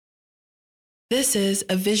This is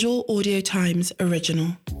a Visual Audio Times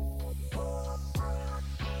original.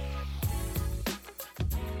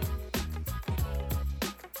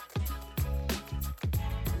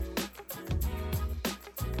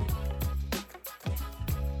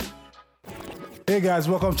 Hey guys,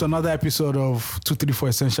 welcome to another episode of 234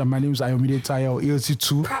 Essential. My name is Ayomide Tayo,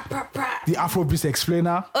 ELT2, the Afrobeat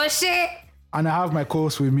explainer. Oh shit! And I have my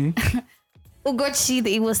co-host with me, Ugochi,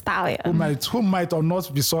 the evil stallion. who might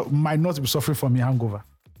not be suffering from a hangover.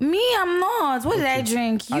 Me, I'm not. What did I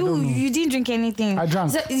drink? You didn't drink anything. I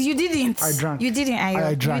drank. So, you didn't. I drank. You didn't.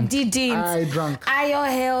 I drank. You didn't. I drank. Ayo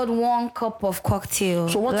held 1 cup of cocktail,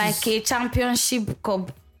 So what like a championship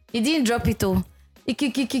cup. You didn't drop it though. Is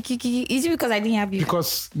it because I didn't have you?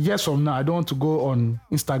 Because years from now, I don't want to go on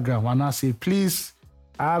Instagram and I say, please,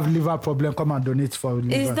 I have liver problem, come and donate for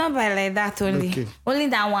liver. It's not by like that only. Okay. Only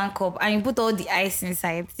that 1 cup, and you put all the ice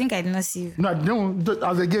inside. I think I did not see you. No, I don't,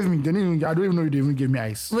 as they gave me, I don't even know if they even gave me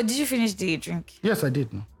ice. But did you finish the drink? Yes, I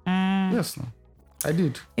did. No. Yes, no. I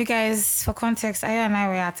did. You guys, for context, Ayo and I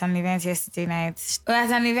were at an event yesterday night. We were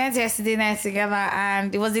at an event yesterday night together,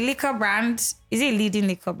 and it was a liquor brand. Is it a leading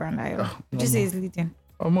liquor brand, Ayo? Would you say it's leading?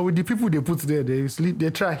 With the people they put there, they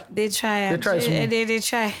try. They try. They try. They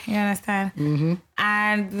try. You understand? Mm-hmm.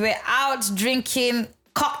 And we're out drinking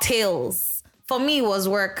cocktails. For me, it was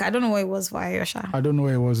work. I don't know what it was for Ayosha. I don't know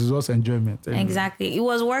what it was. It was enjoyment. Anyway. Exactly. It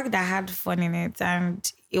was work that had fun in it,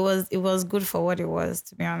 and it was good for what it was,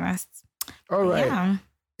 to be honest. All right. Yeah.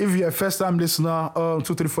 If you're a first-time listener,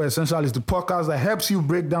 234 Essential is the podcast that helps you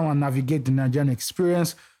break down and navigate the Nigerian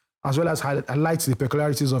experience, as well as highlights the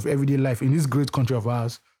peculiarities of everyday life in this great country of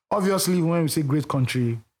ours. Obviously, when we say great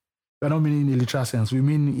country, we're not meaning in a literal sense. We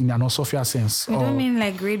mean in an Osofia sense. We don't mean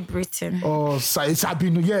like Great Britain. Or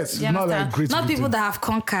Sabino, yes. Not like Great Not Britain. people that have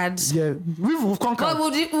conquered. Yeah, we've conquered.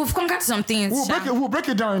 But we've conquered some things. We'll break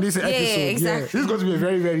it down in this episode. exactly. Yeah, this is going to be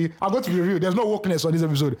very, I'm going to be real. There's no wokeness on this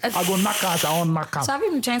episode. I go knock out, I won't knock out. So have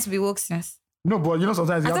you been trying to be woke since? No, but you know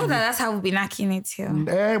sometimes... I thought that's how we've been knocking it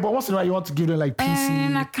here. But once in a while you want to give them like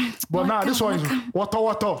PC. But now this one is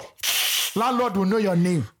water. Landlord will know your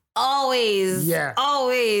name. Always. Yeah.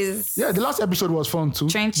 Always. Yeah, the last episode was fun too.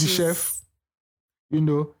 Trenches. The chef. You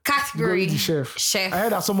know. Category. The chef. Chef. I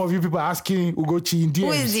heard that some of you people are asking Ugochi in DMs.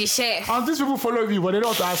 Who is the chef? And these people follow me, but they don't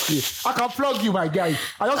want to ask you. I can plug you, my guy.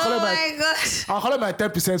 I just Oh my God. I'll call it my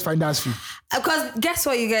 10% finance fee. Because guess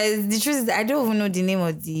what, you guys? The truth is I don't even know the name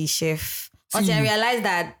of the chef. Until I realized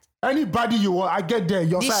that Anybody you want, I get there.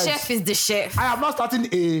 Your the size. chef is the chef. I am not starting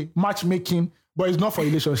a matchmaking, but it's not for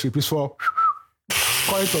relationship. It's for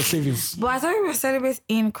current or savings. But I thought we were celebrating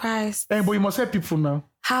in Christ. But you must help people now.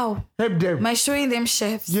 How? Help them. By showing them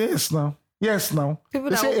chefs. Yes, now. People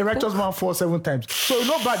They that say will a righteous man falls 7 times. So it's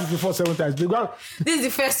not bad if you fall 7 times. This is the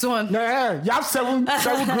first one. Yeah, you have seven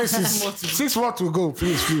graces. 6 more to go.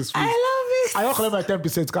 Please. I love it. I don't collect my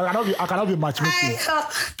 10%. I cannot be matchmaking.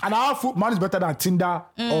 And our food, man is better than Tinder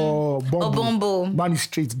or Bumble. Man is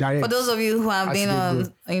straight, direct. For those of you who have been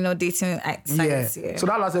on, dating sites. Yeah. Yeah. So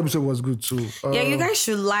that last episode was good too. You guys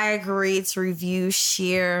should like, rate, review,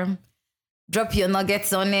 share, drop your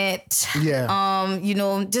nuggets on it. Yeah.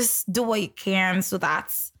 Just do what you can so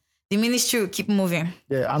that the ministry will keep moving.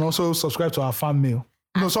 Yeah, and also subscribe to our fan mail.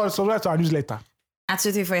 Subscribe to our newsletter. At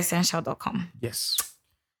 234essential.com. Yes.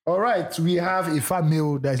 All right, we have a fan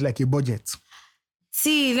mail that is like a budget.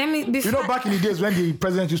 See, let me... back in the days when the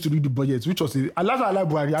president used to do the budget, which was I like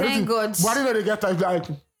Buhari. Thank God. Buhari know they get time like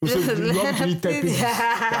you want to read 10 pages.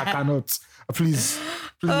 I cannot. Please.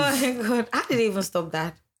 Oh my God. How did they even stop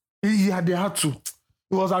that? Yeah, they had to.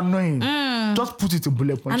 It was annoying. Just put it in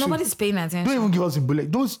bullet points. And nobody's paying attention. Don't even give us in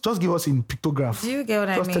bullet. Don't just give us in pictograph. Do you get what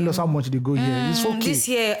I mean? Just tell us how much they go here. It's okay. This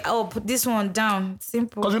here, put this one down.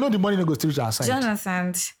 Simple. Because the money goes straight to our side. Do you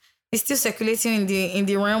understand? It's still circulating in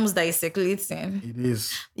the realms that it's circulating. It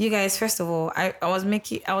is. You guys, first of all, I was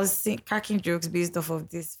cracking jokes based off of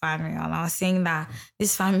this fan mail, and I was saying that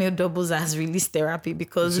this fan mail doubles as release therapy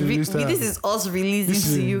because this is us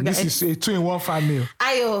releasing to you guys. This is a 2-in-1 fan mail.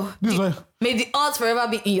 Ayo, may the odds forever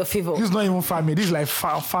be in your favor. This is not even fan mail. This is like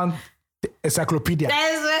fan encyclopedia.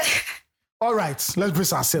 All right, let's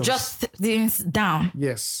brace ourselves. Just things down.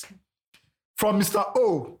 Yes. From Mr.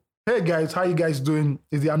 O. Hey guys, how you guys doing?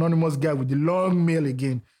 It's the anonymous guy with the long mail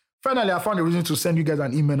again. Finally, I found a reason to send you guys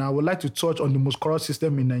an email. I would like to touch on the most corrupt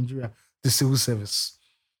system in Nigeria, the civil service.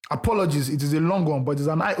 Apologies, it is a long one, but it's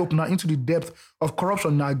an eye-opener into the depth of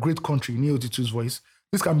corruption in our great country, in ELT2's voice.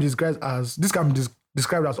 This can be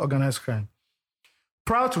described as organized crime.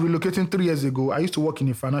 Prior to relocating 3 years ago, I used to work in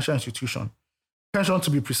a financial institution. Pension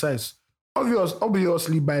to be precise.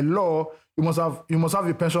 Obviously, by law, you must have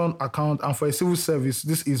a pension account, and for a civil service,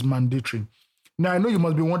 this is mandatory. Now, I know you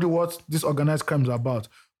must be wondering what this organized crime is about,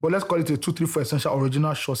 but let's call it a 2, 3, 4 essential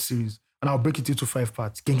original short series, and I'll break it into 5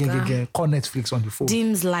 parts. Call Netflix on the phone.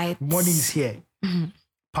 Dims lights. Money is here.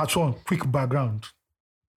 Part 1, quick background.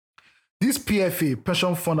 This PFA,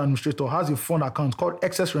 Pension Fund Administrator, has a fund account called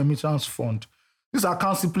Excess Remittance Fund. This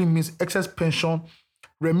account simply means excess pension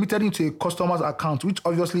remitted into a customer's account, which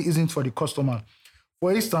obviously isn't for the customer.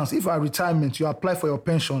 For instance, if at retirement you apply for your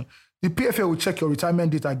pension, the PFA will check your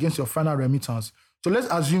retirement date against your final remittance. So let's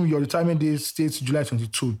assume your retirement date states July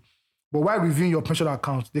 22. But while reviewing your pension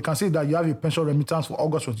account, they can say that you have a pension remittance for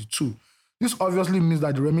August 22. This obviously means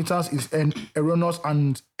that the remittance is erroneous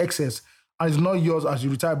and excess, and is not yours as you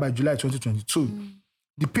retire by July 2022.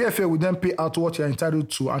 The PFA will then pay out what you are entitled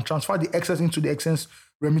to and transfer the excess into the excess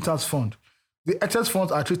remittance fund. The excess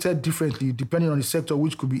funds are treated differently depending on the sector,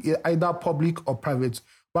 which could be either public or private,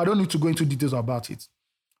 but I don't need to go into details about it.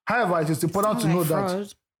 However, it is important to know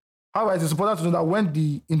that when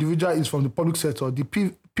the individual is from the public sector, the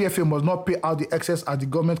PFA must not pay out the excess as the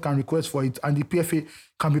government can request for it, and the PFA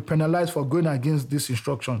can be penalized for going against this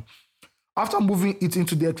instruction. After moving it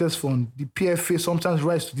into the excess fund, the PFA sometimes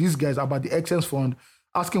writes to these guys about the excess fund,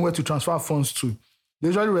 asking where to transfer funds to. They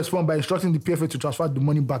usually respond by instructing the PFA to transfer the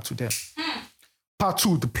money back to them. Part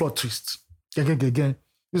 2, the plot twist. Again.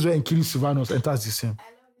 This is where Nkiri Sylvanus enters the scene. I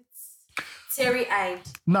love it. Teary-eyed.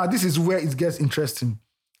 Now, this is where it gets interesting.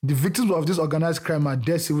 The victims of this organized crime are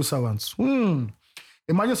dead civil servants.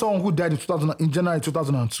 Imagine someone who died in January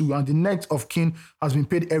 2002, and the next of kin has been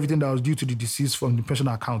paid everything that was due to the deceased from the pension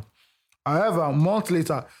account. However, a month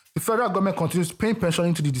later, the federal government continues paying pension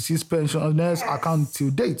into the deceased pensioner's account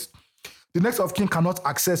till date. The next of kin cannot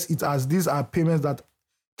access it as these are payments that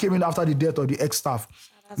came in after the death of the ex-staff.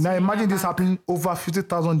 Now imagine this happening over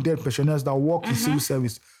 50,000 dead pensioners that work in civil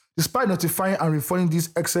service. Despite notifying and refunding these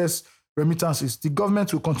excess remittances, the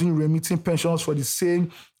government will continue remitting pensions for the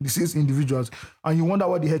same deceased individuals. And you wonder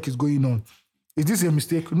what the heck is going on. Is this a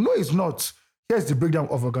mistake? No, it's not. Here's the breakdown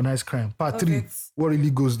of organized crime. Part 3, what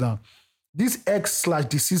really goes down. These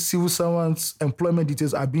ex/deceased civil servants' employment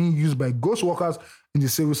details are being used by ghost workers in the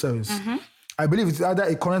civil service. I believe it's either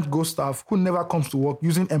a current ghost staff who never comes to work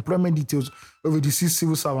using employment details of a deceased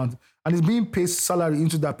civil servant and is being paid salary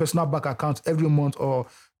into their personal bank account every month, or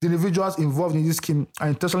the individuals involved in this scheme are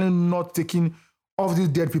intentionally not taking off these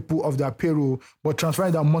dead people of their payroll but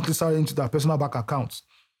transferring their monthly salary into their personal bank accounts.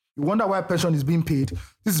 You wonder why pension is being paid.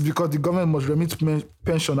 This is because the government must remit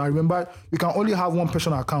pension. And remember, you can only have one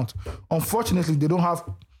pension account. Unfortunately, they don't have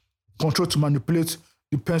control to manipulate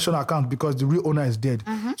the pension account because the real owner is dead.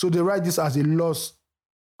 So they write this as a loss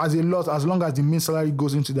as long as the main salary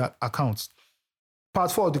goes into their accounts.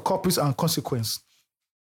 Part 4, the culprits and consequence.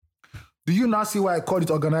 Do you now see why I call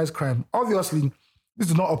it organized crime? Obviously, this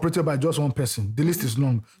is not operated by just one person. The list is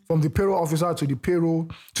long. From the payroll officer to the payroll,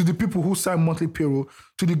 to the people who sign monthly payroll,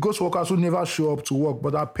 to the ghost workers who never show up to work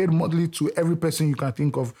but are paid monthly, to every person you can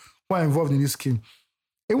think of who are involved in this scheme.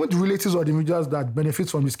 Even the relatives or the individuals that benefit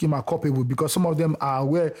from the scheme are culpable because some of them are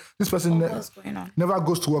aware this person never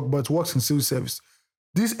goes to work but works in civil service.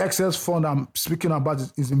 This excess fund I'm speaking about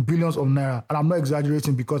is in billions of naira, and I'm not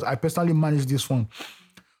exaggerating because I personally manage this fund.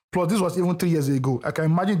 Plus, this was even 3 years ago. I can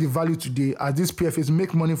imagine the value today as these PFAs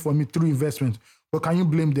make money for me through investment, but can you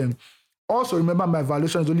blame them? Also, remember my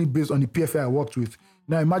valuation is only based on the PFA I worked with.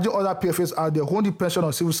 Now, imagine other PFAs out there holding pension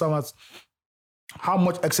of civil servants, how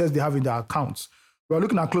much excess they have in their accounts. We're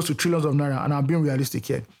looking at close to trillions of naira, and I'm being realistic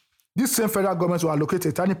here. This same federal government will allocate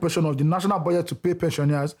a tiny portion of the national budget to pay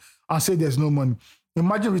pensioners and say there's no money.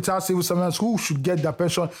 Imagine retired civil servants who should get their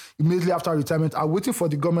pension immediately after retirement are waiting for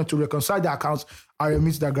the government to reconcile their accounts and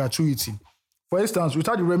remit their gratuity. For instance,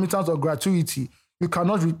 without the remittance of gratuity, you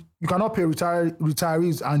cannot pay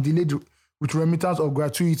retirees, and delayed with remittance of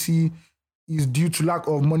gratuity is due to lack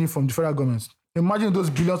of money from the federal government. Imagine those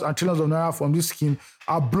billions and trillions of naira from this scheme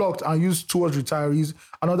are blocked and used towards retirees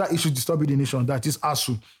and other issues disturbing the nation, that is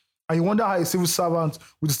ASU. And you wonder how a civil servant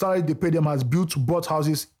with the salary they pay them has built bought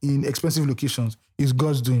houses in expensive locations. It's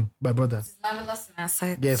God's doing, my brother. It's marvelous in our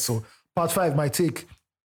sight. Yes, so part 5, my take.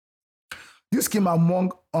 This scheme,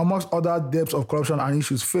 amongst other depths of corruption and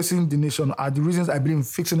issues facing the nation, are the reasons I believe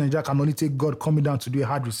fixing Nigeria can only take God coming down to do a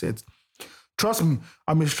hard reset. Trust me,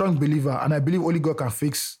 I'm a strong believer, and I believe only God can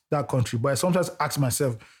fix that country. But I sometimes ask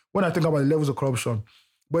myself, when I think about the levels of corruption,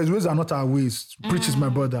 but his ways are not our ways. Preaches my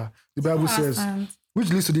brother. The Bible says, which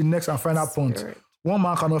leads to the next and final point. One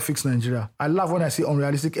man cannot fix Nigeria. I laugh when I see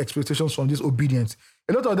unrealistic expectations from these obedience.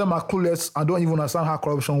 A lot of them are clueless and don't even understand how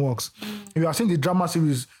corruption works. If you have seen the drama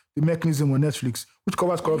series, The Mechanism on Netflix, which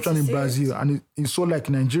covers corruption in Brazil and it's so like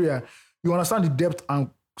in Nigeria, you understand the depth and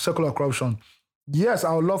circle of corruption. Yes,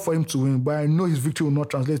 I would love for him to win, but I know his victory will not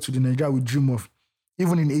translate to the Nigeria we dream of,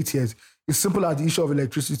 even in 8 years. It's simple as the issue of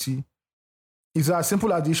electricity. It's as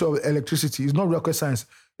simple as the issue of electricity. It's not rocket science.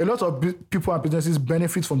 A lot of people and businesses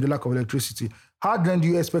benefit from the lack of electricity. How then do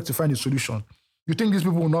you expect to find a solution? You think these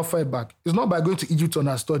people will not fight back? It's not by going to Egypt on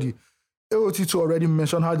a study. AOT2 already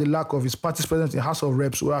mentioned how the lack of his party's presence in House of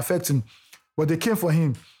Reps will affect him, but they came for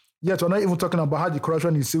him. Yet we're not even talking about how the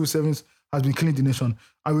corruption in civil service has been killing the nation,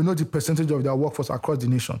 and we know the percentage of their workforce across the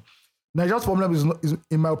nation. Nigeria's problem is,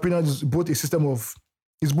 in my opinion, is both a system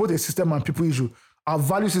and people issue. Our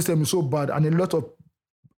value system is so bad, and a lot of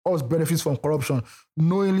us benefits from corruption,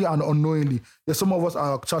 knowingly and unknowingly. There's some of us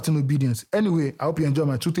are shouting obedience. Anyway, I hope you enjoy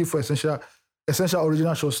my 2 3 4 essential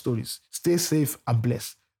original short stories. Stay safe and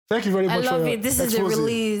blessed. Thank you very much. I love it. This is a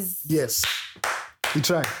release. Yes. We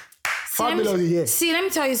try. Fan mail of the year. See, let me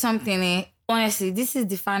tell you something. Honestly, this is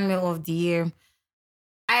the fan mail of the year.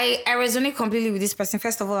 I resonate completely with this person.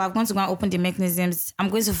 First of all, I'm going to go and open the mechanisms. I'm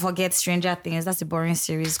going to forget Stranger Things. That's a boring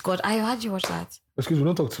series. God, how'd you watch that? Excuse me,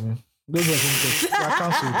 don't talk to me. Don't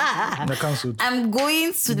talk. They're cancelled. I'm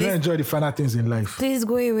going to don't enjoy the finer things in life. Please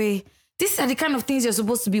go away. These are the kind of things you're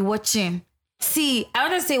supposed to be watching. See, I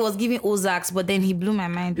want to say it was giving Ozarks, but then he blew my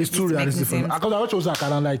mind. It's too realistic for me. Because I watch Ozarks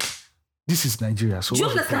and I'm like, this is Nigeria. So do you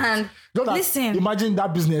understand? Listen. Imagine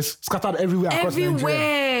that business scattered everywhere across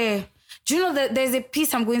Nigeria. Do you know that there's a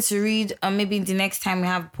piece I'm going to read maybe the next time we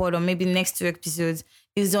have a pod, or maybe next 2 episodes,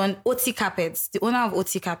 is on OT Carpets, the owner of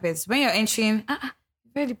OT Carpets. When you're entering,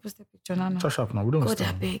 you've already posted a picture now. Touch up now. We don't God,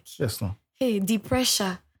 I beg. Yes, no. Hey, the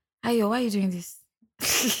pressure. Ayo, why are you doing this?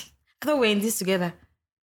 I thought we were in this together.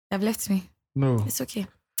 You've left me. No. It's okay.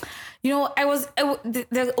 You know,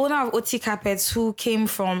 the owner of OT Carpets, who came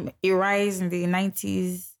from a rise in the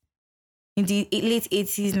 90s, in the late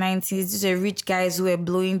 80s, 90s, these are rich guys who were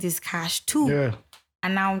blowing this cash too. Yeah.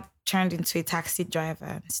 And now turned into a taxi driver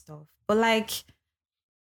and stuff. But like,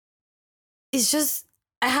 it's just,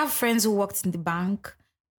 I have friends who worked in the bank.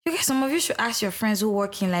 You guys, some of you should ask your friends who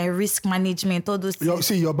work in like risk management, all those things.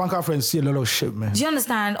 See, your banker friends see a lot of shit, man. Do you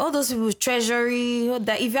understand? All those people, treasury,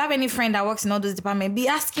 that if you have any friend that works in all those departments, be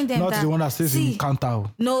asking them. Not the one that stays in counter.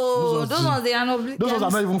 No, those ones, they are not. Those ones are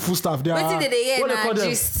not even full staff. They are. What do they call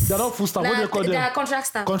them? They're not full staff. What do they call them? They are contract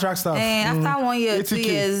staff. Contract staff. After 1 year, 2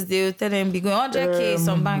 years, they'll tell them be going 100K,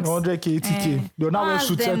 some banks. 100K, 80K. They'll now wear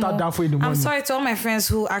suits and down for in the morning. I'm sorry to all my friends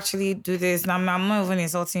who actually do this. I'm not even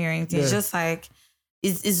insulting you or anything. It's just like,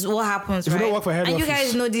 It's what happens, if right? You don't work for head and office. You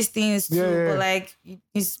guys know these things too, but like,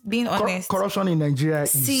 it's being honest. Corruption in Nigeria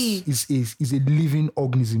is a living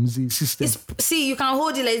organism, it's a system. You can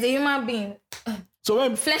hold it like it's a human being. So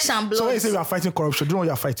when flesh and blood. So when you say you are fighting corruption, do you know what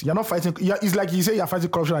you are fighting? You're not fighting. It's like you say you are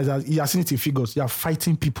fighting corruption as you are seeing it in figures. You are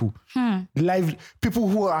fighting people, people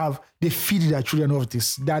who they feed their children of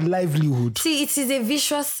this, their livelihood. See, it is a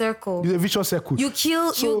vicious circle. It's a vicious circle. You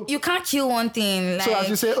kill. You can't kill one thing. Like, so as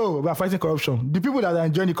you say, we are fighting corruption. The people that are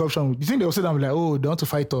enjoying the corruption, you think they will say them like, they want to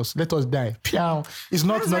fight us. Let us die. Piao. It's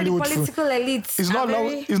not Nollywood. Political elites. It's not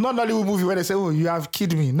Nollywood movie where they say, you have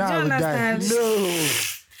killed me. Now I will die. No.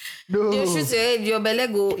 You shoot your head, your belly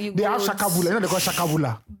go. They have shakabula. You know they call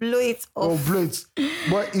shakabula. Blow it off. Blow it.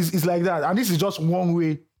 But it's like that. And this is just one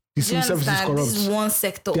way the civil service is corrupt. This is one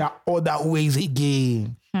sector. There are other ways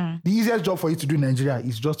again. The easiest job for you to do in Nigeria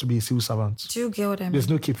is just to be a civil servant. Do you get what I mean? There's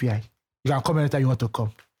no KPI. You can come anytime you want to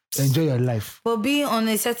come. Enjoy your life. But being on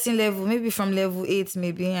a certain level, maybe from level 8,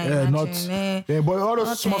 maybe. But all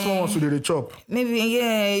those small ones they chop. Maybe,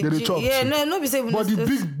 They chop. Yeah, no, be saying. But the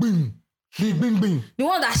big bing. The bing. The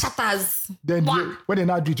one that shatters. Then when they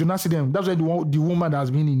now do it, you not see them. That's why the woman that has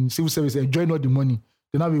been in civil service enjoying all the money.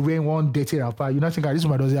 They now be wearing one dirty wrapper. You not think this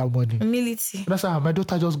woman doesn't have money. Humility. That's why my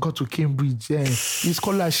daughter just got to Cambridge. Yeah, it's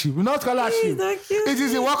scholarship. Not scholarship. It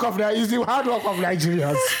is the work of it's the hard work of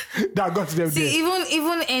Nigerians that got them there. See,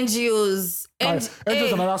 even NGOs.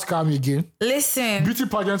 NGOs another scam again. Listen. Beauty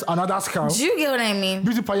pageants another scam. Do you get what I mean?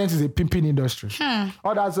 Beauty pageants is a pimping industry.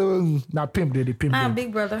 Oh, that's now pimp. They pimp.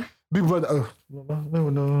 Big brother. Big brother.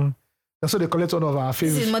 No. That's so they collect one of our faves.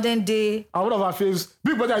 This is modern day. And one of our faves.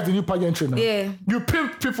 Big brother is the new pageantry now. Yeah. You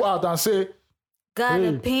pimp people out and say,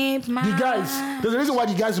 gotta pimp man. The guys. There's a reason why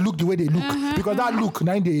the guys look the way they look. Because that look,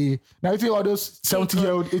 now you think all those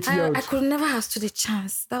 70-year-old, 80-year-olds. I could never have stood a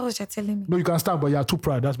chance. That's what you're telling me. No, you can stand, but you're too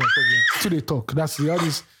proud. That's my problem. So they talk. That's all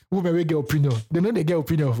these women will get opinion. They know they get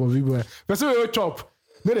opinion from people. But so they chop.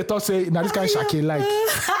 Then they talk say, now this guy shake like.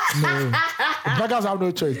 No. Beggars have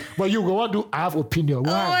no choice. But you go, what do I have opinion?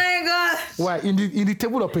 Why? Oh my God. Why? In the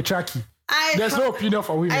table of patriarchy, there's no opinion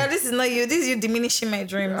for women. This is not you. This is you diminishing my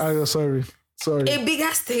dreams. Sorry. A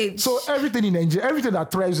bigger stage. So everything in Nigeria, everything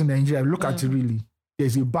that thrives in Nigeria, look at it really.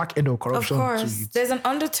 there's a back end of Of corruption course, to it. there's an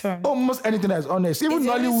undertone. Almost anything that is honest. Even It's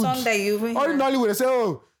the only Nollywood. song that you even Only hear. Nollywood, they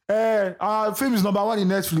say, our film is number 1 in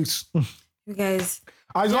Netflix. You guys,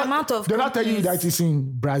 And it's the not- amount of they're not telling you companies- that it's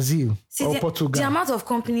in Brazil See, or the Portugal. amount of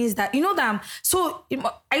companies that, you know, that, so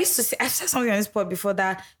I used to say, I've said something on this pod before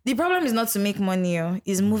that the problem is not to make money,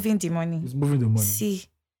 is moving the money. It's moving the money.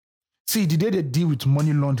 See, the day they deal with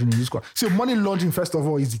money laundering in this country. See, money laundering, first of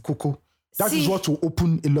all, is the cocoa. That is See. what will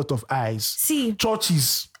open a lot of eyes. see,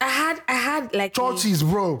 Churches. I had like Churches,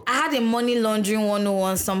 bro. I had a money laundering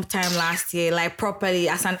 101 sometime last year, like properly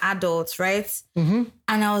as an adult, right? Mm-hmm.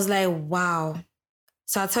 And I was like, wow.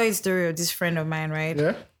 So I'll tell you the story of this friend of mine, right?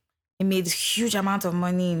 Yeah. He made huge amount of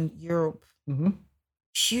money in Europe. Mm-hmm.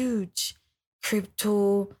 Huge.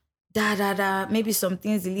 Crypto, maybe some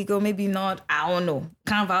things illegal, maybe not. I don't know.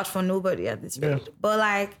 Can't vouch for nobody at this rate. But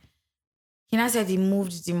like, he now said he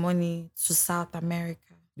moved the money to South America.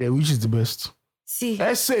 Yeah, which is the best? See,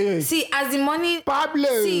 SA. see, as the money, Pablo.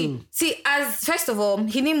 see, as first of all,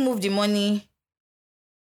 he didn't move the money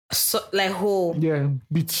so like whole. Yeah,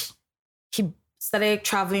 beats. He started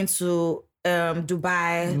traveling to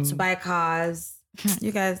Dubai to buy cars.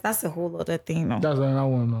 You guys, that's a whole other thing, no? That's another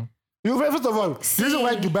one now. First of all, the reason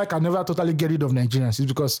why Dubai can never totally get rid of Nigerians is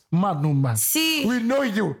because man, no man. See, We know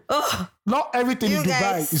you. Not everything in You Dubai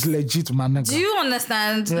guys- is legit, man. do you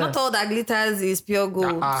understand? Yeah. Not all that glitters is pure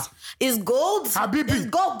gold. It's gold. Habibi. It's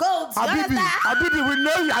gold. You Habibi, understand? Habibi, we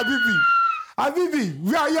know you, Habibi. Habibi,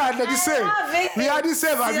 we are here the same. We are the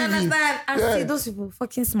same, You Habibi. understand? And Yeah. see, those people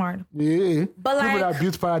fucking smart. Yeah. But People like- that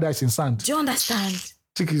built paradise in sand. Do you understand?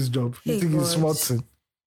 Take his job. Hey, You think he's God. smart.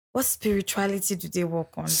 What spirituality do they work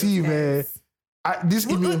on? See, those man. guys? This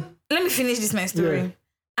email. Let me finish this my story. Yeah.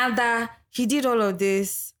 And that he did all of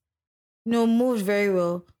this, moved very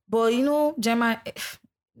well. But German,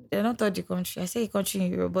 they're not all the country. I say country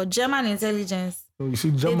in Europe, but German intelligence, Oh, you see,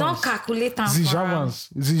 they Germans. don't calculate them The for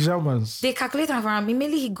him. Germans. They calculate them for him.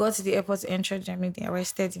 Immediately he got to the airport to enter Germany, they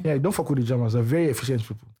arrested him. Yeah, don't fuck with the Germans. They're very efficient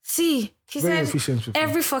people. See, he Very said efficient people.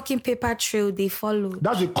 every fucking paper trail they follow.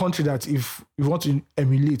 That's a country that if you want to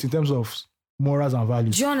emulate in terms of morals and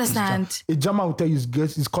values. Do you understand? A German will tell you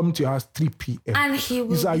he's coming to your house 3 p.m. And he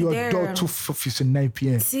will He's at be your there. door 2:59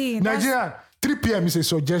 p.m. See, that's- Nigeria, 3 p.m. is a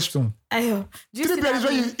suggestion. Ayo, do you 3 see p.m.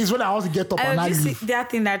 that is when I want to get up and I do you see leave.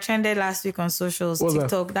 that thing that trended last week on socials, What's that?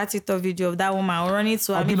 TikTok, that TikTok video of that woman running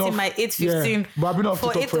to a I've been meeting off- by 8:15 Yeah, but I've been off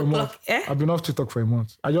for TikTok 8 for a month. o'clock. Eh? I've been off TikTok for a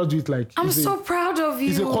month. I just do it like I'm it's a- so proud of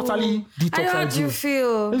you. it's a quarterly detox How I do you do.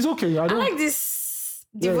 feel? It's okay. I I don't. like this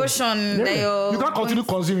devotion Yeah. that you're You can't continue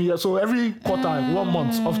consuming it. So every quarter, 1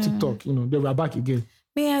 month of TikTok, they were back again.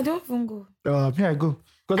 Me, I don't even go. Here I go.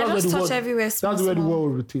 Because I just touch everywhere. That's where the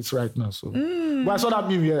world rotates right now. So, but I saw that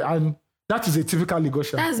meme here, and that is a typical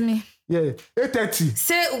Lagosian. That's me. Yeah, 8:30.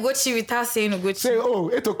 Say Ugochi without saying Ugochi. Say,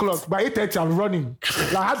 8 o'clock. By 8:30, I'm running.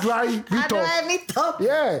 Like, how do I meet How do up? I meet up?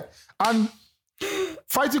 Yeah, and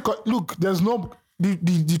fighting. Look, there's no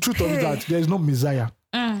the truth of it is that there is no Messiah,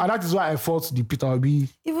 and that is why I fought the Peter Obi.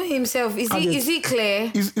 Even himself, is And he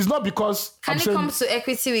clear? It's not because Can I'm he saying come to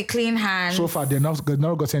equity with clean hands? so far they've not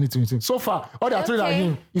got anything with him. So far, all they're throwing at Okay.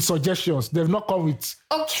 him is suggestions. They've not come with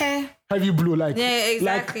Okay. heavy blow like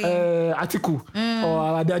exactly. Atiku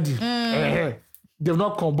or Adadi. They've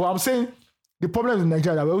not come. But I'm saying the problem in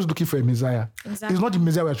Nigeria that we're always looking for a Messiah. Exactly. It's not the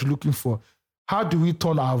Messiah we're actually looking for. How do we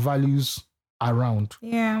turn our values around?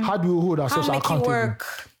 Yeah. How do we hold ourselves How make it accountable? work?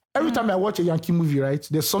 Every time I watch a Yankee movie, right,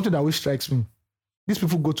 there's something that always strikes me. These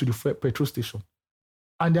people go to the petrol station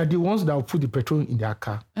and they're the ones that will put the petrol in their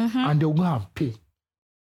car and they'll go and pay.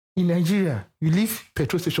 In Nigeria, you leave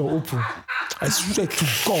petrol station open. I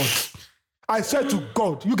swear to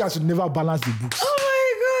God, you guys will never balance the books. Oh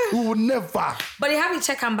my God. We will never. But they have a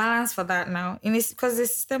check and balance for that now. Because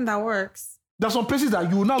it's a system that works. There's some places that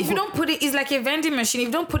you will not If go. you don't put it, it's like a vending machine. If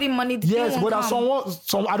you don't put in money, the Yes, thing but won't there's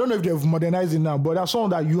come. some I don't know if they've modernized it now, but there's some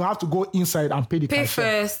that you have to go inside and pay the Pay cashier.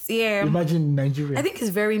 first, yeah. Imagine in Nigeria. I think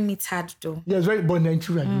it's very meat-hard though. Yeah, it's very, but in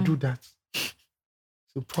Nigeria, you do that.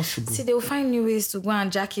 It's impossible. See, they will find new ways to go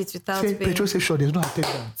and jack it without Say paying. petrol station, there's no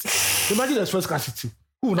attendant. Imagine there's first scarcity.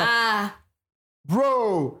 Who will not? Ah,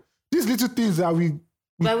 Bro, these little things that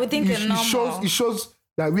but we think they're normal. it shows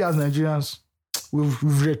that we as Nigerians, we've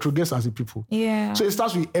retrogressed as a people. Yeah. So it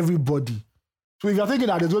starts with everybody. So if you're thinking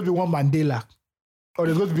that there's going to be one Mandela or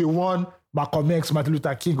there's going to be one Malcolm X, Martin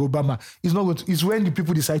Luther King, Obama, it's not going to. It's when the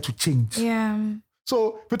people decide to change. Yeah.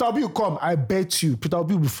 So Peter Obi will come. I bet you Peter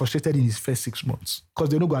Obi will be frustrated in his first 6 months because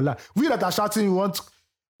they're not going to allow. We that are shouting,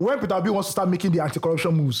 when Peter Obi wants to start making the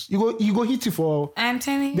anti-corruption moves, you go hit it for. I'm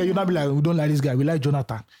telling Then you. you'll not be like, we don't like this guy. We like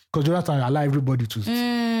Jonathan because Jonathan allow everybody to.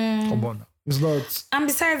 Come on now. It's not. And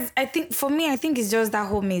besides, I think it's just that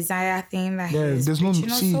whole Messiah thing. That There's no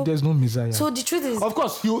there's no Messiah. So the truth is, of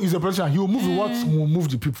course, he is a politician. He will move what will move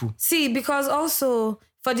the people. See, because also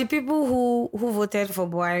for the people who voted for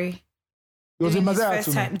Buhari, It was a Messiah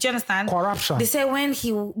first time. Do you understand? Corruption. They say when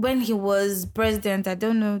he was president, I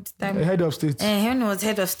don't know the time. Head of state. When he was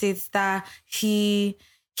head of state, that they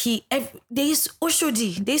used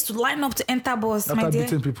Oshodi. They used to line up to enter bus. After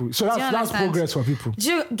beating people. So that's progress for people.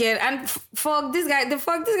 Do you get? And for this guy, this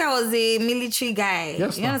guy was a military guy.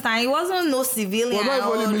 Yes, you understand? He wasn't no civilian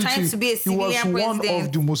or trying to be a civilian president. He was one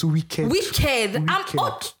of the most wicked.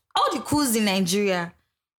 All the coups in Nigeria.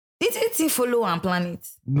 Did he follow and plan it?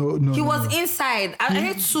 No. He was inside. I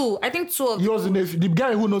think two of He was the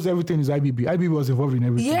guy who knows everything is IBB. IBB was involved in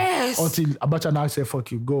everything. Yes. Until Abacha now said,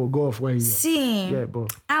 fuck you, go off where you are. See. Yeah,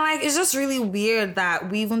 but. And like, it's just really weird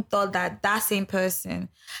that we even thought that same person.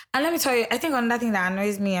 And let me tell you, I think another thing that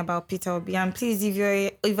annoys me about Peter Obi, and please, if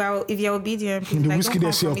you're obedient, please, the like, whiskey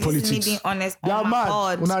they say of politics. This is me being honest. They are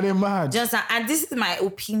mad. They're mad. And this is my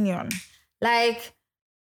opinion. Like,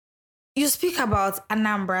 you speak about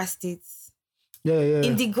Anambra State. Yeah.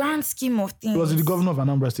 In the grand scheme of things. He was the governor of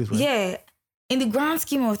Anambra State, right? Yeah. In the grand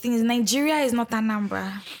scheme of things, Nigeria is not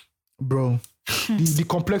Anambra. Bro, the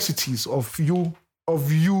complexities of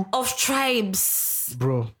tribes.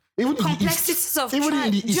 Bro. Even complexities of tribes. Even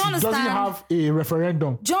in the East, it doesn't have a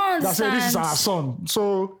referendum. Do you understand? That says this is our son.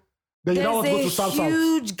 So then you don't want to go to South. There's a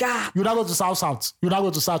huge gap. You don't go to South. You don't go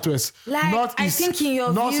to Southwest. Like, North East, I think in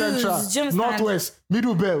your North views, Central, Northwest,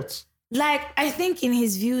 Middle Belt. Like, I think in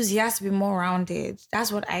his views, he has to be more rounded.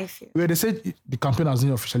 That's what I feel. Well, they said the campaign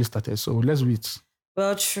hasn't officially started, so let's wait.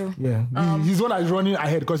 Well, true. Yeah. He's the one that is running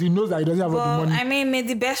ahead because he knows that he doesn't have all the money. I mean, may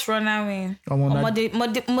the best runner win.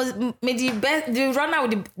 May the runner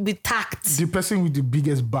will be tact. The person with the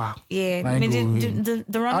biggest bar. Yeah. May the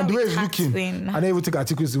runner and the way with he's tact looking, win. I don't even take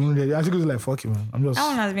articles. The articles is like, fuck you, man. That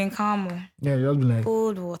one has been calm. Yeah, just been like.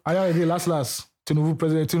 Cold water. I already last.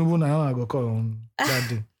 President Tinubu, now I go call on that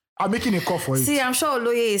day. I'm making a call for it. See, I'm sure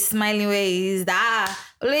Oloye is smiling where he is.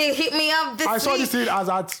 Oloye hit me up this week. I saw this thing as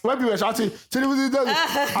at when people were shouting,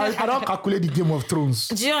 I don't calculate the Game of Thrones.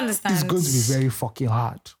 Do you understand? It's going to be very fucking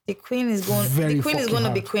hard. The queen is going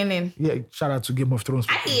to be queening. Yeah, shout out to Game of Thrones.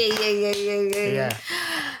 Yeah.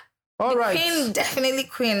 All right. Queen, definitely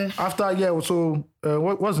queen. After, so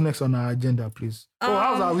what's next on our agenda, please?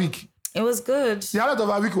 How's our week? It was good. The highlight of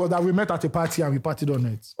our week was that we met at a party and we partied all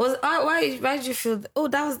night. Why did you feel?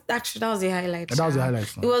 That was the highlight. That was the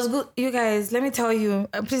highlight. It was good, you guys. Let me tell you,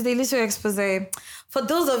 please, the little expose. For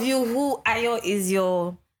those of you who Ayo is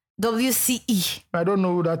your WCE. I don't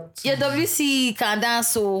know that. Your WCE can dance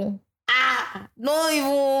so.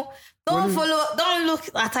 Don't look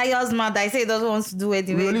at Ayo's mouth. I say he doesn't want to do it.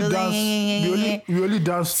 We only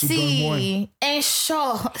dance to Don Moen.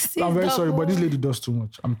 Ensure. I'm very sorry, but this lady does too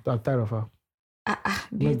much. I'm tired of her.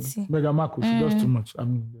 Beauty. Meghan Markle, she does too much. I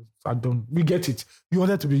mean, I don't. We get it. You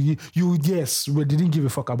wanted to be yes, we didn't give a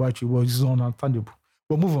fuck about you. Well, it's understandable.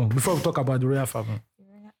 But move on before we talk about the royal family.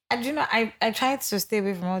 I tried to stay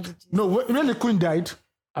away from all the. No, when the queen died,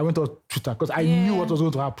 I went on Twitter because I knew what was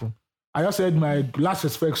going to happen. I just said my last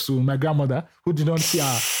respects to my grandmother who did not see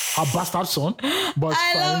her bastard son. But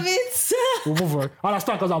I love it. We'll move on. I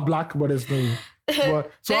understand because I'm black, but there's no.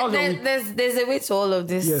 But, so there's a way to all of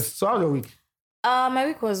this. Yes. So how's your week? My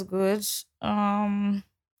week was good.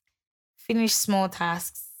 Finished small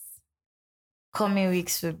tasks. Coming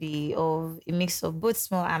weeks will be of a mix of both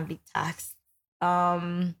small and big tasks.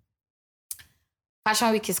 Fashion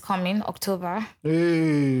Week is coming, October.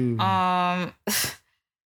 Hey.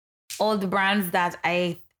 All the brands that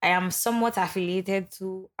I am somewhat affiliated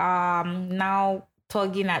to now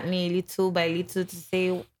tugging at me little by little to say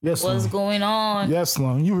what's going on. Yes,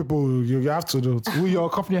 man. You people, you have to do it. Will your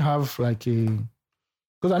company have like a...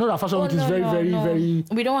 Because I know that Fashion Week is very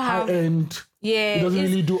we don't have high-end. Yeah. It doesn't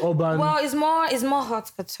really do urban. Well, it's more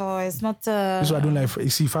hot couture. It's not... That's why I don't like... You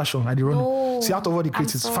see, fashion. I run. No, see, out of all the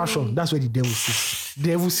creatives, fashion, that's where the devil sits. The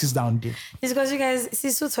devil sits down there. It's because you guys...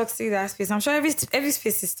 It's so toxic, that space. I'm sure every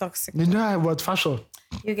space is toxic. You know about fashion.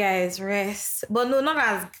 You guys rest. But no, not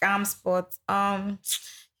as Gams, but...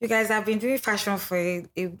 You guys have been doing fashion for a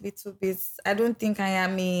little bit. I don't think I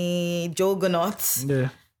am a juggernaut. Yeah.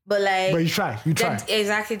 But you try.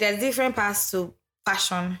 Exactly. There's different paths to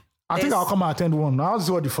fashion. I think I'll come and attend one. I'll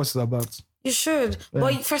see what the first is about. You should. Yeah.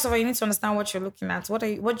 But first of all, you need to understand what you're looking at. What do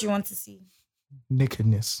you want to see?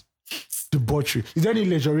 Nakedness. Debauchery. Is there any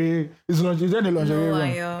lingerie? Is there any lingerie?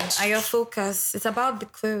 No, Ayo, focus. It's about the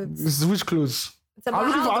clothes. Which clothes? It's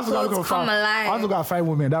about how the clothes come alive. I want to go and find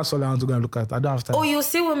women. That's all I want to go and look at. I don't have time. Oh, you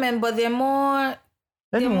see women, but they're more...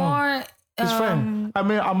 It's fine. I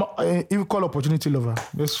mean, I'm an equal opportunity lover.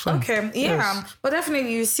 It's fine. Okay, yeah. Yes. But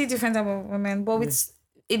definitely you see different type of women, but with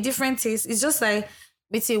a different taste. It's just like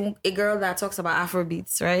meeting a girl that talks about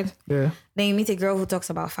Afrobeats, right? Yeah. Then you meet a girl who talks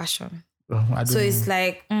about fashion. I So don't it's know.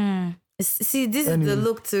 like, see, this is the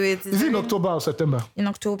look to it. It's Is it in very- October or September? In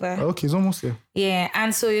October. Okay, it's almost there. Yeah,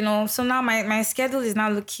 and so so now my schedule is now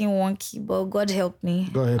looking wonky, but God help me.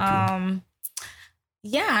 God help you.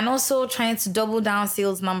 Yeah, and also trying to double down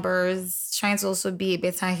sales numbers, trying to also be a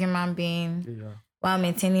better human being Yeah. while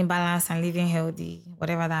maintaining balance and living healthy,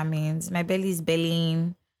 whatever that means. My belly is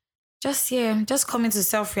bellying. Just coming to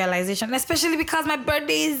self-realization, especially because my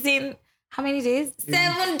birthday is in how many days?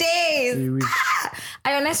 7 days. A week.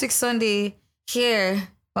 And next week Sunday here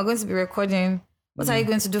we're going to be recording. What are you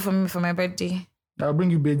going to do for me for my birthday? I'll bring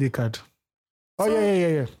you birthday card. Oh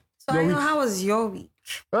yeah. So Your I know, week. how was your week?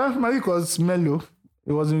 My week was mellow.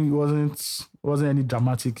 It wasn't any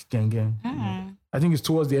dramatic gang. I think it's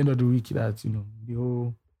towards the end of the week that the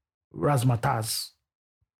whole razzmatazz.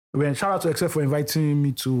 When shout out to Excel for inviting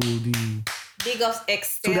me to the Big ups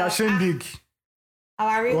Excel. their shindig.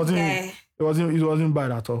 Our It real wasn't guy. it wasn't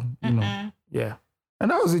bad at all. Yeah. And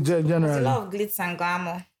that was it There's a generally. lot of glitz and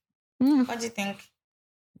glamour. Mm. What do you think?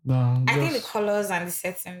 No, I think the just- colors and the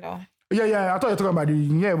setting though. Yeah. I thought you were talking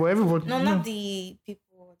about but everybody. No, not the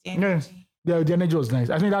people. The energy. The energy was nice.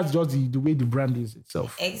 I think that's just the way the brand is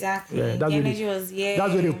itself. Exactly. Yeah, the that's where they- energy was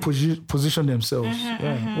That's where they position themselves.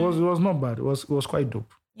 It was not bad. It was quite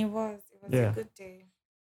dope. It was Yeah. a good day.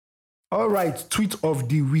 All right, tweet of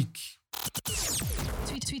the week.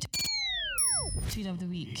 Tweet of the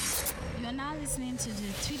week. You are now listening to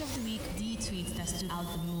the tweet of the week, the tweet that stood out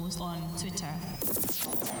the most on Twitter.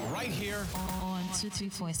 Right here. On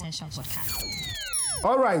 234 Essential Podcast.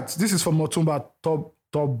 All right, this is from Otumba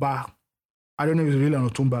Toba. I don't know if it's really an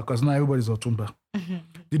Otumba because now everybody's Otumba.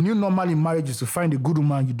 The new normal in marriage is to find a good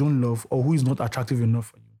woman you don't love or who is not attractive enough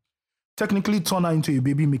for you. Technically, turn her into a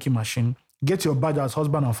baby-making machine, get your badge as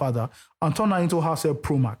husband and father, and turn her into Househelp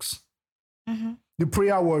Pro Max. The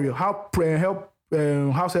Prayer Warrior. Help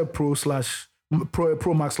Househelp Pro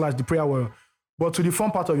Max / the Prayer Warrior. But to the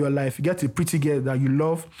fun part of your life, get a pretty girl that you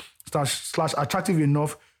love / attractive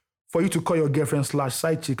enough for you to call your girlfriend /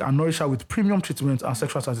 side chick and nourish her with premium treatment and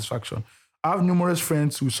sexual satisfaction. I have numerous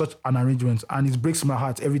friends with such an arrangement, and it breaks my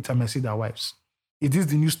heart every time I see their wives. Is this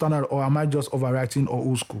the new standard, or am I just overreacting or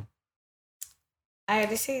old school?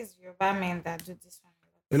 They say it's Yoruba men that do this one.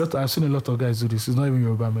 I've seen a lot of guys do this. It's not even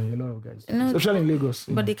Yoruba men. A lot of guys, No, especially in Lagos.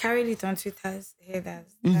 But they carried it on Twitter.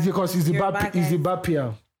 It's because it's the bad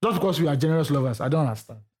PR. Just because we are generous lovers, I don't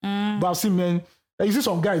understand. But I've seen men. Like, you see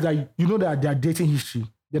some guys that that their dating history,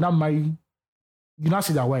 they're not married. You not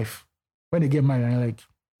see their wife when they get married, and you're like,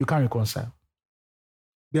 you can't reconcile.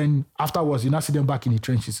 Then afterwards, you not see them back in the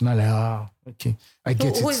trenches. You're not like, okay, I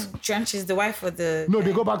get Who it. is trenches? The wife or the No,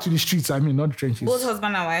 they go back to the streets. I mean, not the trenches. both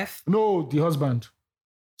husband and wife? No, the husband.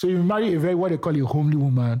 So you marry what they call a homely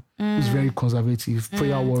woman who's very conservative,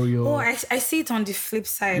 prayer warrior. Oh, I see it on the flip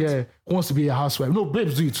side. Yeah, wants to be a housewife. No,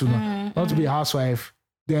 babes do it too now. Want to be a housewife.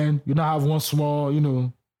 Then you now have one small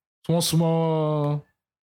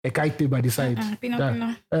ekaite by the side. Pino.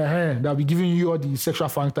 That'll be giving you all the sexual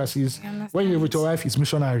fantasies. When you're with your wife, it's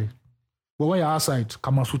missionary. But when you're outside,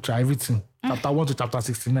 Kama Sutra, everything. Chapter 1 to chapter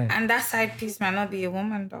 69. And that side piece might not be a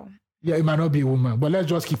woman though. Yeah, it might not be a woman, but let's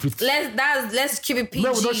just keep it. Let's keep it PG.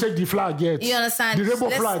 No, we don't shake the flag yet. You understand? The rainbow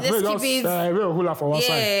Let's flag. keep it. We're a hula for one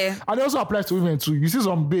Yeah. side. And it also applies to women too. You see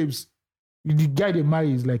some babes, the guy they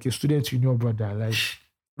marry is like a student union brother, like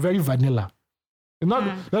very vanilla. It's not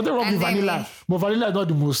nothing wrong And with then vanilla, but vanilla is not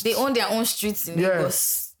the most. They own their own streets in Yeah.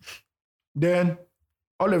 Lagos. Then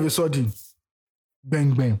all of a sudden,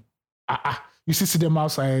 bang. You see them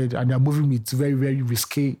outside and they're moving with very, very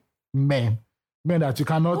risque men. Men that you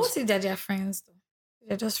cannot. Who see that they're friends though?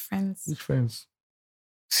 They're just friends. Which friends?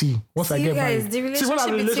 See, once I See, get guys, married. the See, when I'm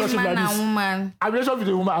in a relationship between man like this, and woman. I'm in a relationship with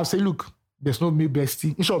a woman, I'll say, look, there's no male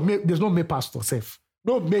bestie. In short, there's no male pastor self.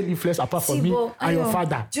 No male influence apart from me but, and your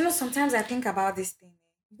father. Do you know, sometimes I think about this thing.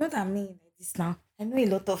 You know what I mean? Like this now. I know a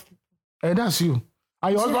lot of people. And that's you.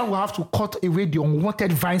 And your husband will have to cut away the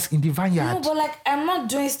unwanted vines in the vineyard. No, but like, I'm not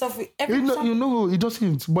doing stuff with You know, it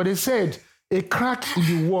doesn't. But they said a crack in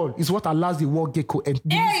the wall is what allows the wall gecko and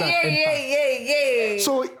Yeah.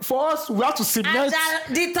 So for us, we have to cement.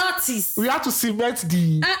 The 30s. We have to cement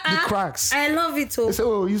the cracks. I love it all. They say,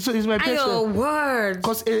 oh, it's my Your patient. word.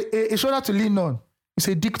 Because a shoulder to lean on. It's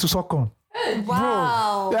a dick to suck on.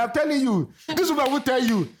 Wow. Bro, I'm telling you, this woman will tell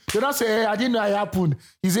you, They don't say, hey, I didn't know it happened.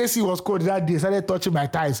 His AC was cold that day, started touching my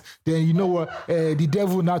thighs. Then you know what? The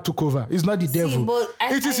devil now took over. It's not the devil. But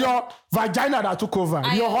it is your vagina that took over.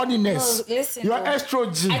 Your horniness. No, listen, your bro.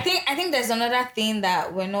 estrogen. I think there's another thing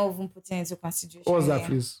that we're not even putting into consideration. What's that, here.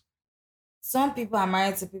 please? Some people are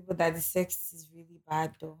married to people that the sex is really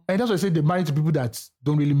bad, though. And that's why I say they're married to people that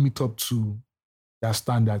don't really meet up to their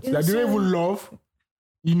standards. You know, That they don't even love.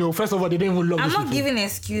 You know, first of all, they don't even love. I'm these not people. giving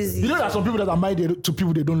excuses. You know, there are some people that are married to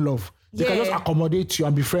people they don't love. They can just accommodate you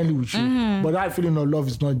and be friendly with you. But that feeling of love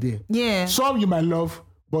is not there. Yeah. Some you might love,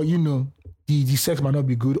 but you know, the sex might not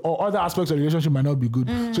be good. Or other aspects of the relationship might not be good.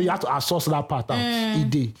 So you have to assess that part out each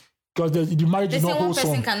day. Because the marriage is not wholesome.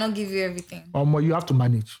 One person cannot give you everything. You have to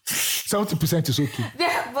manage. 70% is okay.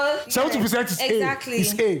 Yeah, but 70% is exactly. A.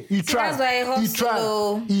 It's A. You try. That's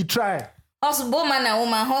why He try. Hustle, both man and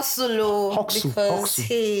woman hustle. Because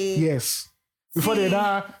hey. Yes. Before they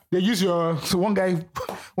use your one guy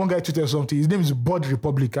tweeted something. His name is Bud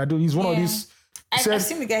Republic. He's one of these. I've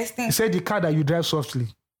seen the guy's thing. He said the car that you drive softly,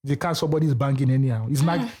 the car somebody is banging anyhow.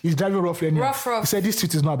 He's driving roughly anyhow. Rough. He said this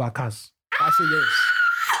tweet is not about cars. I said yes.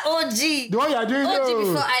 OG. The one you are doing OG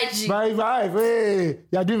before IG. Bye. Hey,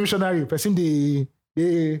 you are doing missionary. Person they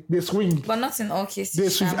swing. But not in all cases. They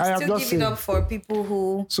swing. I'm still giving up for people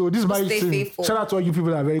who this marriage stay thing. faithful. Shout out to all you people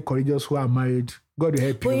that are very courageous who are married. God will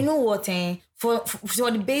help you. But you know what, for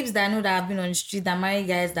the babes that I know that have been on the street, that married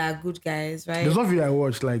guys that are good guys, right? There's one video I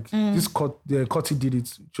watched, like this Cutty did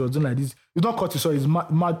it. She was doing like this. It's not Cutty, sorry, it's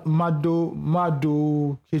Mado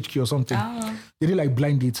HQ or something. Oh. They did like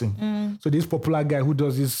blind dating. So this popular guy who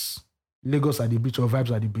does this Lagos at the beach or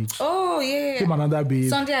vibes at the beach. Oh, yeah. Came another babe.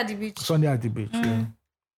 Sunday at the beach. Yeah. And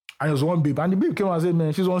there was one babe. And the babe came and said,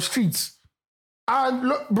 man, she's on streets. And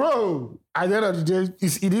look, bro, at the end of the day,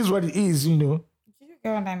 it is what it is, you know. You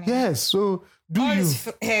know what I mean? Yes, so do all you.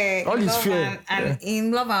 All is fair. And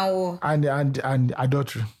in love and war. And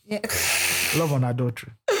adultery. Yeah. Love and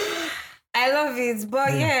adultery. I love it.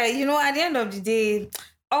 But yeah, you know, at the end of the day,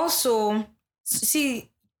 also, see,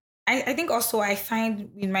 I think also I find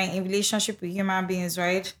in my relationship with human beings,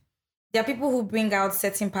 right? There are people who bring out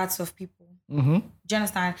certain parts of people. Mm-hmm. Do you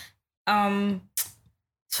understand?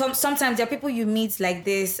 Sometimes there are people you meet like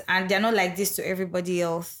this and they're not like this to everybody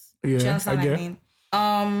else. Yeah, do you understand what I mean?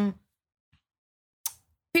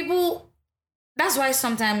 People, that's why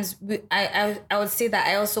sometimes I would say that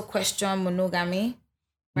I also question monogamy,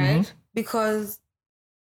 right? Mm-hmm. Because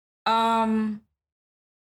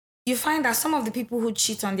you find that some of the people who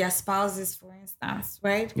cheat on their spouses, for instance,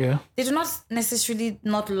 right? Yeah. They do not necessarily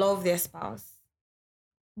not love their spouse,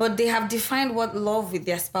 but they have defined what love with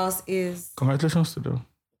their spouse is. Congratulations to them.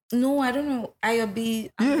 No, I don't know. I'm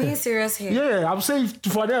being serious here. Yeah, I'm saying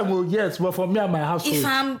for them, well, yes, but for me and my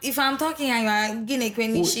household. If I'm talking and you are giving a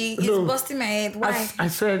Kwenishi, it's busting my head. Why? I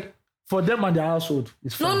said for them and their household,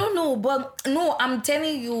 it's fine. No, but I'm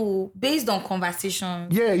telling you, based on conversation.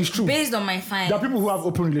 Yeah, it's true. Based on my find. There are people who have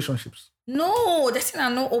open relationships. No, the thing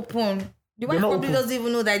are not open. The wife probably open. doesn't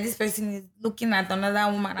even know that this person is looking at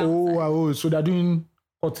another woman outside. Oh, so they're doing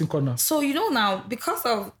cutting corner. So you know now, because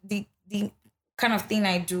of the kind of thing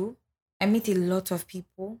I do, I meet a lot of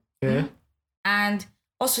people. Yeah. And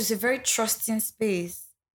also it's a very trusting space.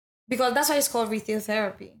 Because that's why it's called retail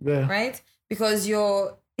therapy. Yeah. Right? Because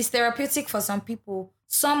it's therapeutic for some people,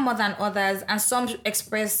 some more than others, and some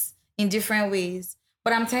express in different ways.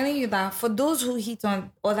 But I'm telling you that for those who hit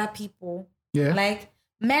on other people, like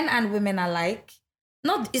men and women alike,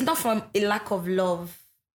 it's not from a lack of love.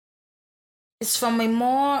 It's from a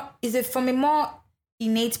more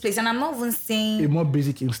innate place. And I'm not even saying a more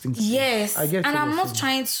basic instinct. Yes. I get. And I'm not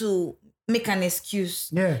trying to make an excuse.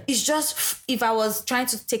 Yeah. It's just if I was trying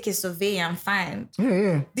to take a survey and find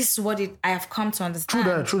this is what I have come to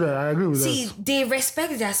understand. True that. I agree with that. See, they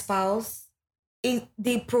respect their spouse.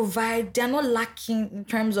 They provide. They're not lacking in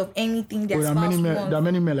terms of anything their spouse wants. There are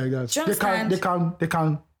many men like that. Do you understand? They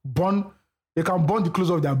can burn the clothes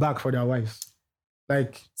off their back for their wives.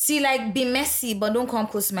 Like, be messy, but don't come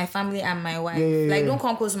close to my family and my wife. Don't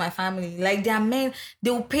come close to my family. Like, they are men,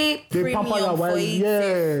 they will pay premium for it.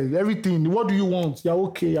 Yeah, everything. What do you want? You're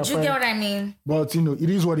okay, you're fine. Do you get what I mean? But, you know, it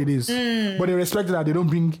is what it is. But they respect that they don't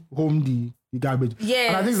bring home the garbage. Yeah.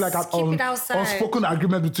 And I think it's like an unspoken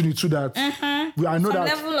agreement between the two that I know that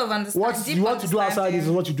level of understanding. what you want to do outside is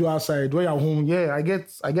what you do outside. When you're home, I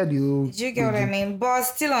get you. Do you get what I mean? But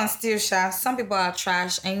still on still, some people are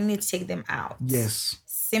trash and you need to take them out. Yes.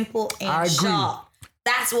 Simple and short.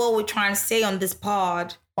 That's what we're trying to say on this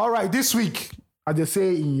pod. All right, this week, as they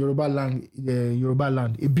say in Yoruba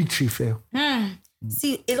land, a big tree fell.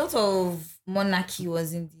 See, a lot of monarchy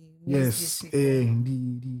was in the Yes,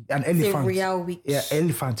 an elephant. The real witch. Yeah,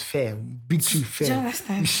 elephant fair, big tree fair. Do you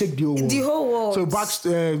understand? You shake the whole world. The whole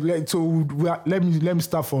world. So let me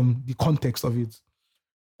start from the context of it.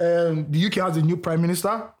 The UK has a new prime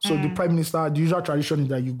minister. So the prime minister, the usual tradition is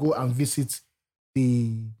that you go and visit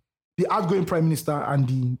the outgoing prime minister and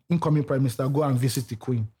the incoming prime minister go and visit the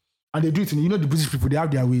queen. And they do it the British people, they have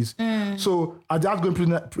their ways. So as the outgoing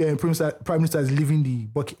prime minister is leaving the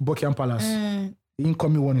Buckingham Palace, the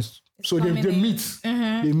incoming one is... So they meet.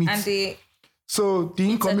 They meet. And so the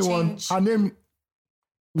incoming one, her name,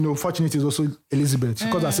 fortunately is also Elizabeth. She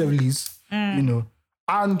calls herself Liz,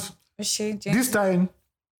 And this time,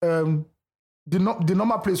 the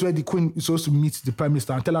normal place where the queen is supposed to meet the prime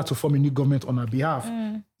minister and tell her to form a new government on her behalf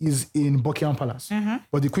is in Buckingham Palace.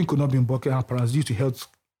 But the queen could not be in Buckingham Palace due to health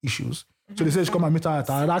issues. So they said she come and meet her at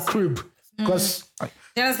that crib. Because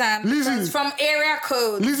you understand? Lizzie, from area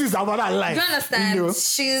code. Lizzie's about that life. You understand?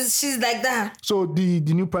 She's like that. So the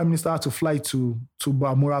new prime minister had to fly to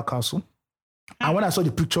Balmoral Castle. And when I saw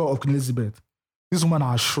the picture of Queen Elizabeth, this woman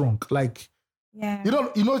has shrunk. Like, yeah.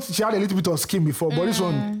 She had a little bit of skin before, but this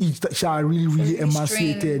one, she had really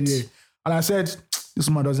emaciated. Yeah. And I said, this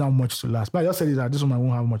woman doesn't have much to last. But I just said that this woman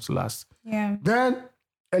won't have much to last. Yeah. Then,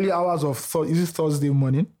 early hours of Thursday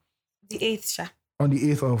morning? The 8th, on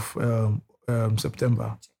the 8th of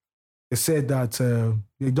September, they said that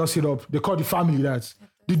they just hit up, they called the family that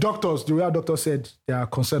the royal doctor said they are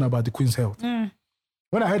concerned about the queen's health.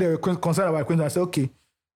 When I heard they were concerned about the queen's health, I said, okay,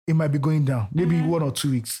 it might be going down, maybe 1 or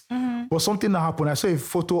 2 weeks. But something that happened, I saw a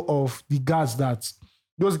photo of the guards that,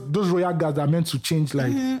 those royal guards that are meant to change,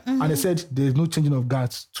 and they said there's no changing of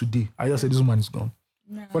guards today. I just said, this woman is gone.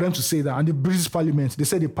 No. For them to say that, and the British Parliament, they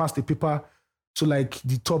said they passed a paper to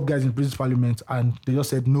the top guys in the British Parliament, and they just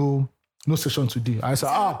said no session today. I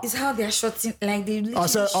said, it's how they're shutting, they literally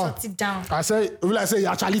shut it down. I said,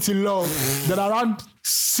 actually love. There are around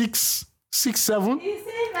 6, 7.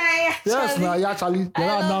 Yes, now actually they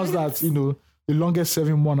announced that the longest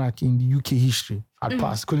serving monarch in the UK history had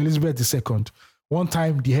passed, Queen Elizabeth II. One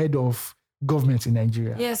time the head of government in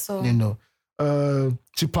Nigeria. Yes, so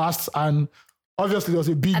she passed, and obviously there was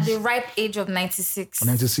a big... At the ripe age of 96.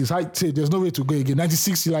 96. I say there's no way to go again.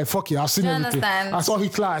 96, you're like, fuck it, I've seen everything. Understand? I saw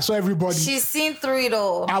Hitler, I saw everybody. She's seen through it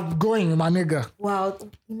all. I'm going, my nigga. Wow,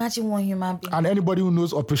 imagine one human being. And anybody who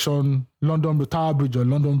knows Operation Tower Bridge or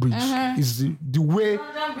London Bridge is the way...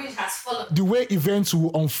 London Bridge has fallen. The way events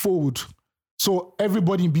will unfold. So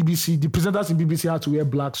everybody in BBC, the presenters in BBC had to wear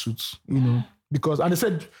black suits, because... And they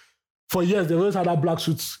said... For years, they always had that black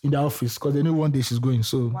suits in their office because they knew one day she's going.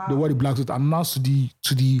 So they wore the black suit and announced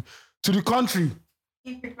to the country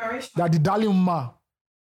in preparation that the darling Ma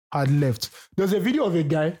had left. There's a video of a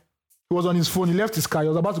guy who was on his phone. He left his car. He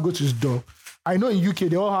was about to go to his door. I know in UK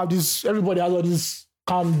they all have this. Everybody has all these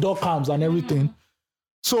door cams and everything.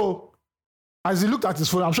 So as he looked at his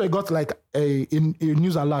phone, I'm sure he got a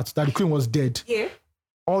news alert that the queen was dead. Yeah.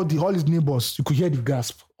 All his neighbors, you could hear the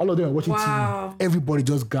gasp. All of them were watching TV. Everybody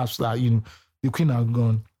just gasped that, the queen had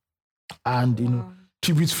gone. And,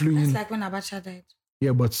 tributes flew in. It's like when Abacha died.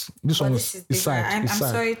 Yeah, but this one was sad. I'm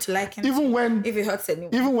sorry to like him. If it hurts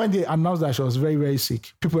anyone. Even when they announced that she was very, very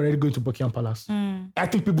sick, people were already going to Buckingham Palace. I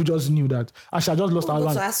think people just knew that. And she had just lost her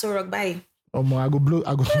land. So I saw rock by. I go blow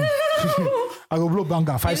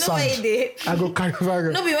banger, 5 sound. I go carry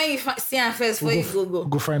banger. No, be when you see her first before you go.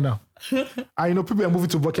 Go find out. And people are moving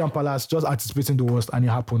to Buckingham Palace just anticipating the worst, and it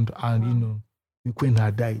happened, and the queen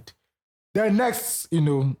had died. Then next,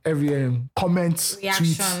 every comments,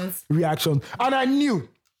 tweets, reactions. And I knew,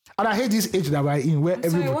 and I hate this age that we're in where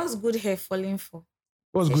everybody... Sorry, what's good hair falling for?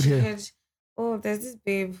 What's good hair? There's this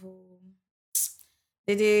babe who...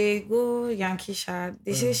 They go Yankee shot.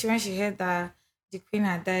 They say when she heard that the queen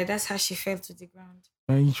had died, that's how she fell to the ground.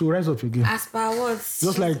 And you should rise up again. As per what?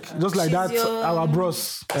 Just like that, our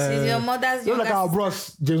bros. She's your mother's just like our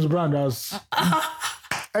bros, James Brown does.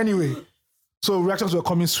 Anyway, so reactions were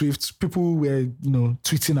coming swift. People were,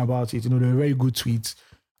 tweeting about it. They were very good tweets.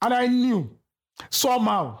 And I knew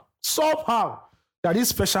somehow, that this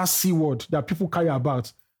special C word that people carry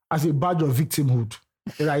about as a badge of victimhood,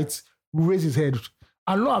 right, will raise his head.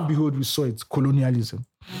 And lo and behold, we saw it, colonialism.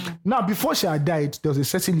 Now, before she had died, there was a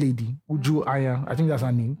certain lady, Uju Aya, I think that's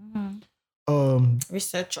her name.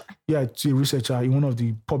 Researcher. Yeah, she's a researcher in one of the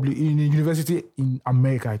in a university in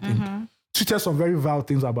America, I think. Tweeted some very vile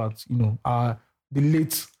things about, the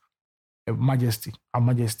late Majesty, Her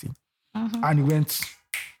Majesty. And he went,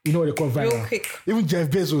 what they call viral. Real quick. Even Jeff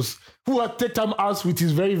Bezos, who had taken time out with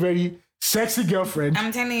his very, very sexy girlfriend.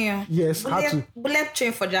 I'm telling you. Yes, had to. Bullet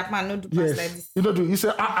train for Japan, no do pass Yes, like this. you know, he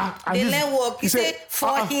said, They let work. He said,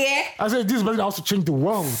 for here. I said, this person has to change the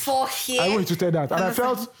world. For here. I want you to tell that. And I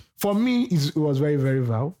felt, for me, it was very, very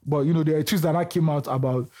well. But, you know, there are tweets that came out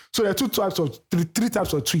about, so there are three types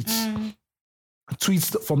of tweets.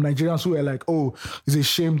 Tweets from Nigerians who were like, oh, it's a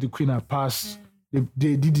shame the Queen had passed.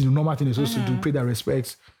 They did the normal thing they're supposed to do, pay their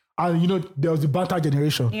respects. And, you know, there was the banter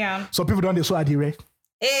generation. Yeah. So people don't, they saw Adire.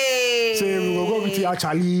 Hey. Say, we will go with you,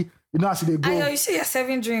 actually. You know, as they go. I know, you see you're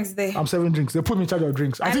serving drinks there. I'm serving drinks. They put me in charge of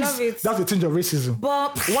drinks. I think love it. that's a tinge of racism.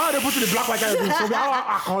 But why are they putting the black white guy drinks? So they are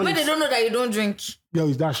alcoholics. when they don't know that you don't drink. Yeah,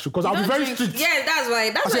 that's true. Because I'll be very drink. strict. Yeah, that's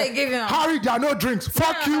why. That's why I gave you. Harry, there are no drinks.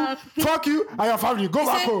 Fuck you, and your family. Go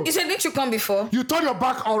back home. You said, didn't you come before? You turn your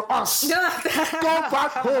back on us. Go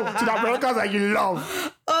back home to the Americans that you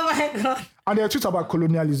love. Oh my God. And there are tweets about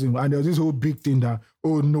colonialism, and there's this whole big thing that,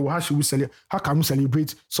 oh no, how can we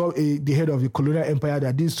celebrate the head of the colonial empire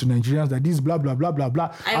that this to Nigerians, that this blah, blah, blah, blah,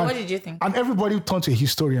 blah. And what did you think? And everybody turned to a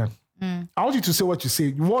historian. I want you to say what you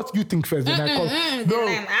say. What you think first, then I come.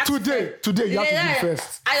 Today you have to be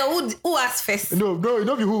first. Who asked first? No, it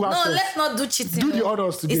don't be who asked first. No, let's not do cheating. Do the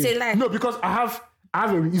honors today. It's a lie. No, because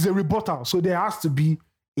it's a rebuttal, so there has to be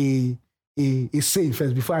a say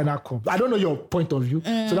first before I now come. I don't know your point of view, so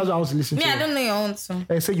that's what I want to listen to. I don't know your own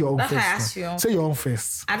too. Say your own That's first. why I asked you. Say your own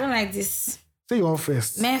first. I don't like this. Say your own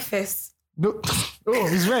first. Men first. No,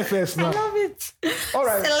 it's men first now. I love it. All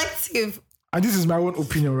right. Selective. And this is my own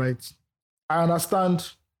opinion, right? I understand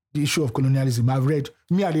the issue of colonialism. I read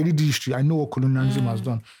the history. I know what colonialism has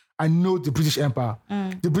done. I know the British Empire.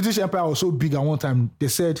 The British Empire was so big at one time, they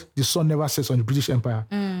said the sun never sets on the British Empire.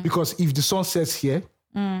 Because if the sun sets here,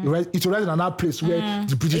 it will rise in another place where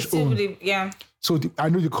the British own. Yeah. So I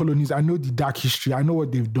know the colonies, I know the dark history, I know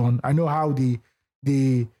what they've done. I know how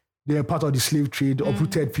they're part of the slave trade,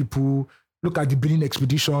 uprooted people. Look at the Benin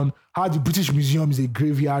expedition, how the British Museum is a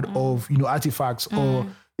graveyard of, you know, artifacts or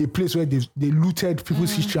a place where they looted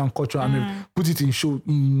people's history and culture and then put it in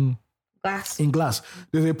glass.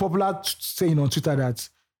 There's a popular saying on Twitter that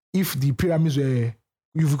if the pyramids were,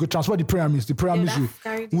 if we could transport the pyramids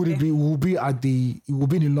will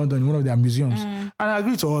be in London in one of their museums. And I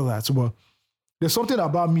agree to all that. But there's something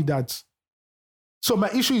about me that, so my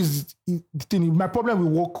issue is the thing, my problem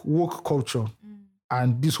with woke culture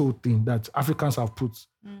and this whole thing that Africans have put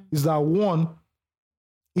is that one,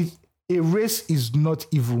 a race is not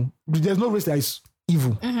evil. There's no race that is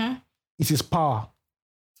evil. It is power.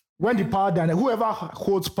 When the power down, whoever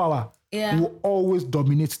holds power will always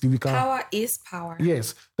dominate the weaker. Power is power.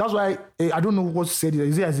 Yes. That's why I don't know what said it.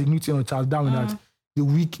 Is it Isaac Newton or Charles Darwin that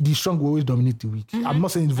the strong will always dominate the weak? I'm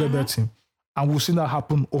not saying it's verbatim. And we'll see that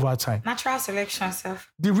happen over time. Natural selection,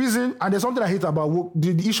 self. The reason, and there's something I hate about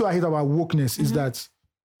the issue I hate about wokeness is that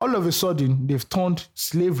all of a sudden they've turned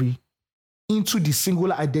slavery into the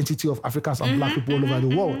singular identity of Africans and black people all over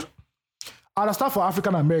the world. I understand for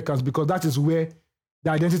African Americans because that is where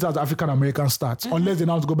the identity as African Americans starts, unless they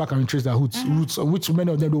now have to go back and retrace their roots, which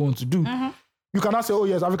many of them don't want to do. You cannot say, oh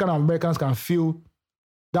yes, African Americans can feel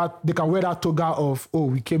that they can wear that toga of, oh,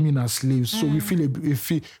 we came in as slaves, so we feel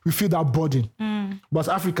that burden. But as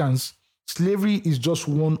Africans, slavery is just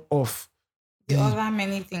one of the other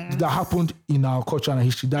many things that happened in our culture and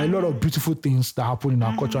history. There are a lot of beautiful things that happen in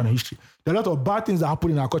our culture and history. There are a lot of bad things that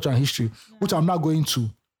happen in our culture and history, which I'm not going to.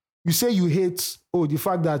 You say you hate, the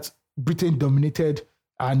fact that Britain dominated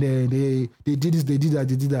and they did this, they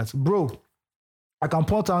did that. Bro, I can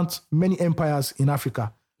point out many empires in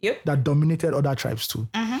Africa that dominated other tribes too,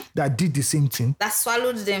 that did the same thing. That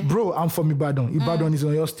swallowed them. Bro, I'm from Ibadan. Ibadan is in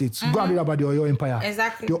Oyo State. Go and read about the Oyo Empire.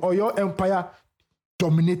 Exactly. The Oyo Empire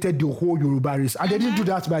dominated the whole Yoruba race. And they didn't do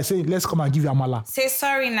that by saying, let's come and give you Amala. Say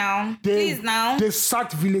sorry now. Please now. They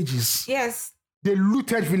sacked villages. Yes. They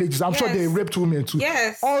looted villages. I'm sure they raped women too.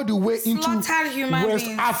 Yes. All the way into West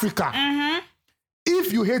Africa.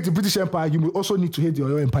 If you hate the British Empire, you will also need to hate the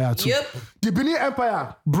Oyo Empire too. The Benin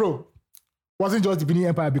Empire, bro, wasn't just the Benin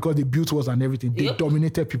Empire because they built walls and everything. They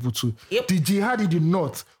dominated people too. The Jihad in the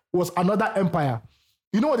North was another empire.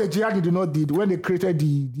 You know what the Jihad in the North did when they created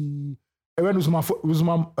when Usman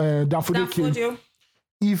Danfodio came?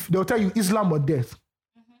 If they'll tell you Islam or death,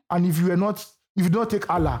 and if you don't take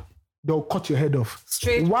Allah, they'll cut your head off.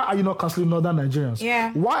 Straight. Why are you not canceling Northern Nigerians?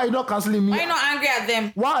 Yeah. Why are you not canceling me? Why are you not angry at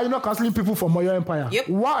them? Why are you not canceling people from Oyo Empire?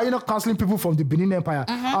 Why are you not canceling people from the Benin Empire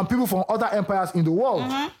and people from other empires in the world?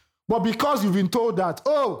 But because you've been told that,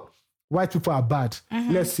 white people are bad,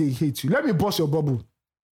 let's say hate you. Let me bust your bubble.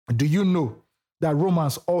 Do you know that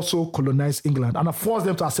Romans also colonized England and forced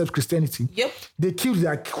them to accept Christianity. Yep. They killed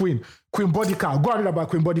their queen, Queen Boudica. Go and read about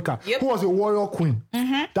Queen Boudica, who was a warrior queen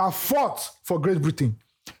that fought for Great Britain.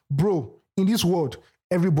 Bro, in this world,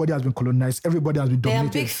 everybody has been colonized. Everybody has been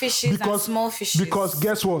dominated. There are big fishes and small fishes. Because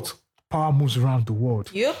guess what? Power moves around the world.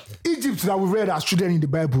 Yep. Egypt that we read as children in the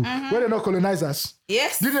Bible, were they not colonizers?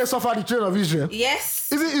 Yes. Didn't they suffer the children of Israel?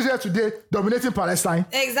 Yes. Isn't Israel today dominating Palestine?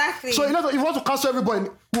 Exactly. So if you want to cancel everybody,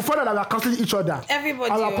 we'll find out that we are canceling each other.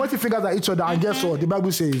 Everybody. And we are pointing fingers at each other. And guess what? The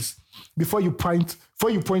Bible says, before you point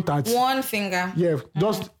at one finger. Yeah,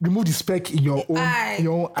 just remove the speck in your own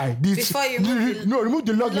eye. Before you remove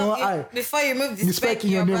the log in your eye. Before you move the speck in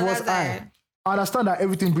your neighbor's eye. I understand that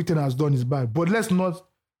everything Britain has done is bad, but let's not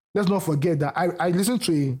forget that I listened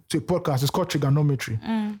to a podcast. It's called Trigonometry.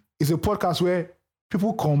 It's a podcast where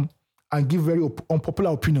people come and give very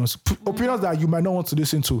unpopular opinions, opinions that you might not want to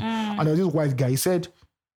listen to. And there was this white guy. He said,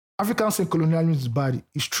 Africans saying colonialism is bad.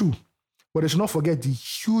 It's true. But they should not forget the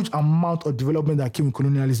huge amount of development that came with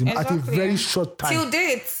colonialism at a very short time. Till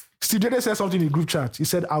date. Steve Dede said something in the group chat. He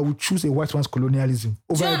said, I would choose a white man's colonialism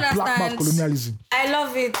over a black man's colonialism. I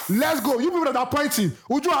love it. Let's go. You people that are pointing.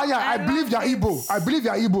 Uju Aya, I believe you're Igbo. I believe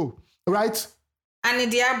you're Igbo. Right? And in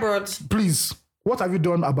the abroad. Please, what have you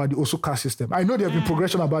done about the Osoka system? I know there have been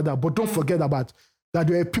progression about that, but don't forget about that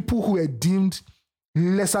there are people who were deemed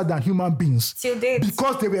lesser than human beings. Till date.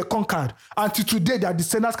 Because they were conquered. Until today, their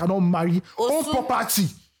descendants cannot marry own property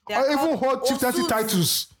or even hold chieftaincy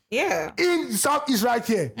titles. Yeah. In Southeast right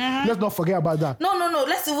here. Let's not forget about that. No.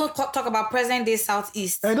 Let's even talk about present day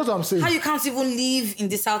Southeast. And that's what I'm saying. How you can't even live in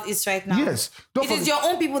the Southeast right now. Yes. It is your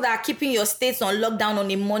own people that are keeping your states on lockdown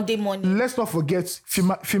on a Monday morning. Let's not forget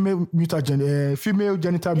female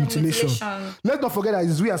genital mutilation. Let's not forget that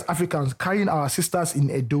it's we as Africans carrying our sisters in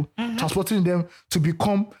Edo, transporting them to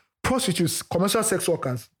become prostitutes, commercial sex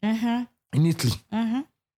workers in Italy.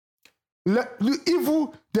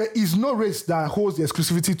 Evil, there is no race that holds the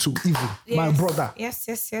exclusivity to evil, my brother.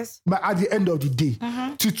 Yes. But at the end of the day,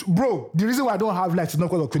 bro, the reason why I don't have light is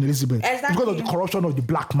not because of Queen Elizabeth. Exactly. It's because of the corruption of the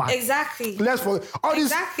black man. Exactly. Let's forget all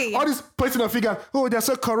this pointing of figure. Oh, they're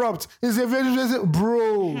so corrupt. It's a very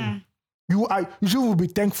bro. You should be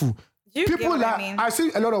thankful. People like I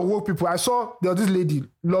see a lot of woke people. I saw there was this lady,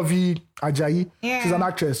 Lovey Ajayi. Yeah. She's an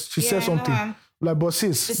actress. She said something. Like, but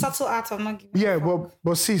sis, the subtle art of not giving. Yeah,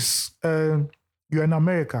 but sis, you're in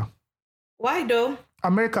America. Why though?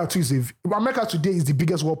 America today is the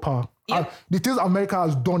biggest world power. Yep. The things America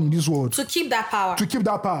has done in this world to keep that power.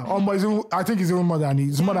 I think it's even more than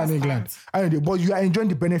more than England. But you are enjoying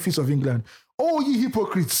the benefits of England. All you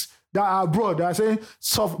hypocrites that are abroad that are saying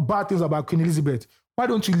soft bad things about Queen Elizabeth. Why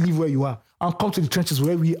don't you live where you are and come to the trenches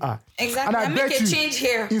where we are? Exactly. And I make a change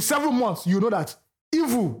here. In 7 months, you know that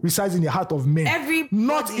evil resides in the heart of men,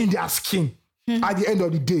 not in their skin. At the end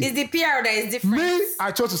of the day, it's the PR that is different. Me,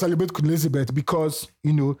 I chose to celebrate Queen Elizabeth because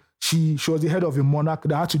she was the head of a monarch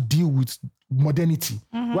that had to deal with modernity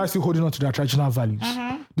while still holding on to their traditional values.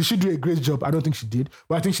 Did she do a great job? I don't think she did,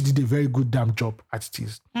 but I think she did a very good damn job at it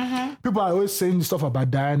is. People are always saying stuff about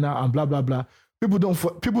Diana and blah blah blah.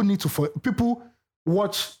 People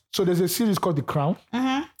watch. So there's a series called The Crown.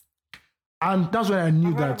 And that's when I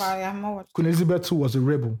knew that Queen Elizabeth II was a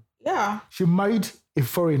rebel. Yeah. She married a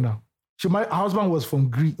foreigner. Her husband was from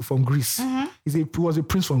Greece. He was a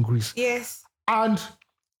prince from Greece. Yes. And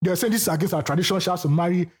they're saying this is against our tradition. She has to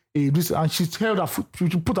marry and she held her foot, she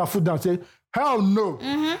put her foot down and said, hell no.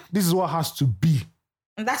 This is what has to be.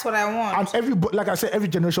 And that's what I want. And like I said, every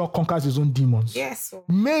generation conquers its own demons. Yes.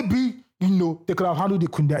 Maybe, they could have handled the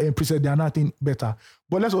Queen Princess Diana thing better.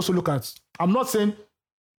 But let's also look at, I'm not saying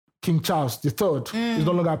King Charles III is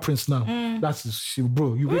no longer prince now. That's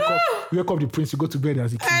bro. You wake up the prince, you go to bed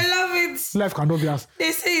as a king. I love it. Life cannot be as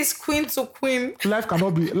they say it's queen to queen. Life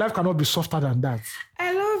cannot be softer than that.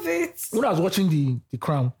 I love it. When I was watching the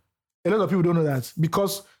Crown, a lot of people don't know that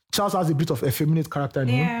because Charles has a bit of effeminate character in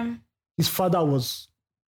him. His father was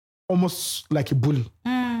almost like a bully.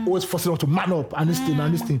 Always forcing him to man up and this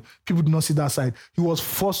thing. People did not see that side. He was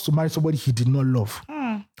forced to marry somebody he did not love.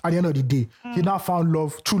 At the end of the day, he now found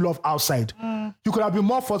true love outside. You could have been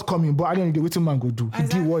more forthcoming, but at the end of the day, what man go do? He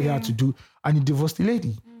did what he had to do, and he divorced the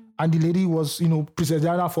lady. And the lady was, Princess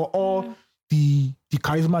Diana for all the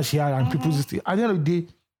charisma she had and people's. At the end of the day,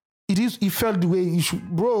 he felt the way he should.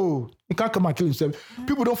 Bro, he can't come and kill himself.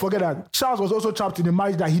 People don't forget that Charles was also trapped in a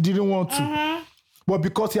marriage that he didn't want to. But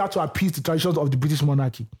because he had to appease the traditions of the British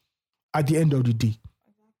monarchy, at the end of the day,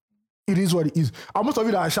 it is what it is. And most of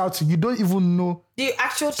you that are shouting, you don't even know the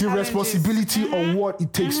actual responsibility of what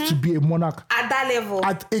it takes to be a monarch. At that level.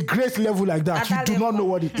 At a great level like that. You do not know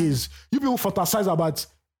what it is. You people fantasize about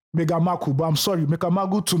Meghan Markle, but I'm sorry, Meghan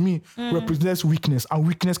Markle to me represents weakness, and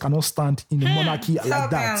weakness cannot stand in a monarchy like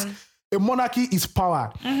that. A monarchy is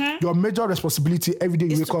power. Your major responsibility every day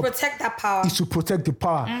you wake up to protect that power. Is to protect the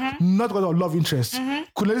power, not because of love interest.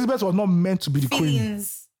 Queen Elizabeth was not meant to be the queen.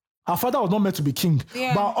 Her father was not meant to be king.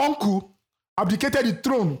 But her uncle abdicated the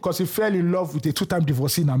throne because he fell in love with a 2-time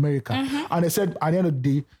divorcee in America. And they said, at the end of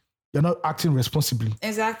the day, you're not acting responsibly.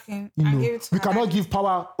 Exactly. You know, we cannot give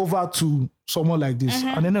power over to someone like this.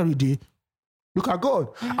 At the end of the day, look at God.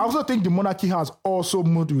 I also think the monarchy has also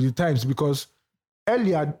moved with the times, because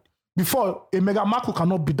earlier, before, a Meghan Markle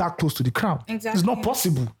cannot be that close to the crown. Exactly. It's not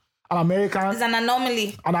possible. An American. It's an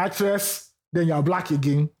anomaly. An actress, then you're black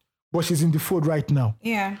again. But she's in the fold right now.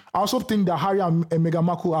 Yeah. I also think that Harry and Meghan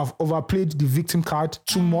Markle have overplayed the victim card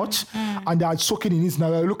too much. And they are soaking in it now.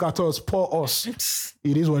 Look at us, poor us.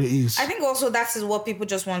 It is what it is. I think also that is what people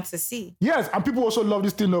just want to see. Yes, and people also love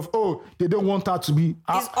this thing of, they don't want her to be...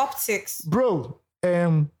 It's optics. Bro,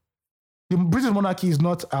 the British monarchy is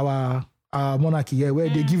not our monarchy, where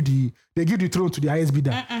they give the throne to the highest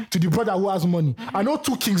bidder, to the brother who has money. I know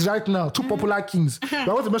 2 kings right now, 2 popular kings. But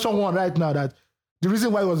I want to mention one right now, that the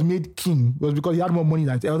reason why he was made king was because he had more money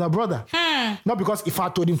than his elder brother. Not because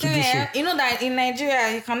Ifa told him to do so. You know that in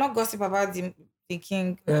Nigeria, you cannot gossip about the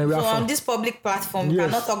king. So on this public platform, you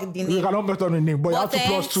cannot talk the name. You cannot mention the name, but you have to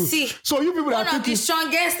plus 2. So you people one of the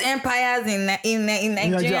strongest empires in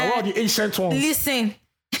Nigeria. One of the ancient ones. Listen.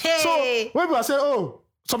 Hey. So when people say,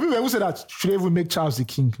 some people who say that should even make Charles the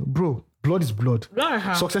king. Bro, blood is blood.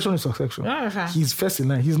 Succession is succession. He's first in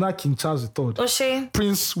line. He's not King Charles III.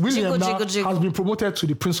 Prince William has been promoted to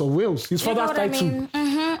the Prince of Wales. His father's title.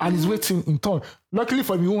 And he's waiting in turn. Luckily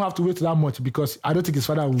for me, he won't have to wait that much, because I don't think his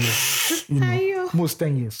father will, most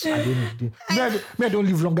 10 years at the end of the day. Men don't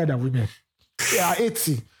live longer than women. They are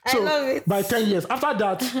 80. So by 10 years, after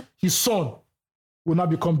that, his son will not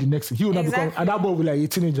become the next. He will not become, and that boy will be like a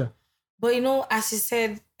teenager. But you know, as you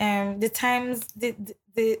said, the times,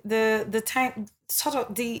 the time, sort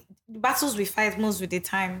of the battles we fight most with the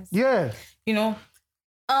times. Yeah. You know.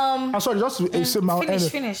 I'm sorry, just to say my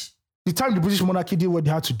finish. The time the British monarchy did what they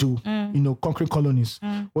had to do, conquering colonies,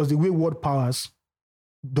 was the way world powers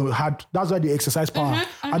had. That's why they exercise power,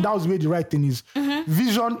 and that was the way the right thing is.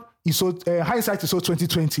 Vision is so hindsight is so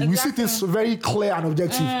 2020. Exactly. We see things very clear and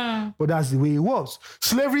objective, but that's the way it was.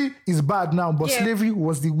 Slavery is bad now, but slavery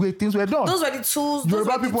was the way things were done. Those were the tools.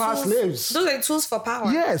 Yoruba people had slaves. Those were the tools for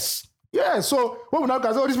power. Yes. Yeah. So when we now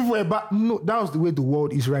guys, these people were bad. No, that was the way the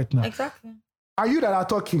world is right now. Exactly. Are you that are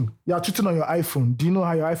talking? You are tweeting on your iPhone. Do you know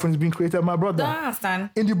how your iPhone is being created, my brother? Don't understand.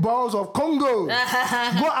 In the bowels of Congo. Go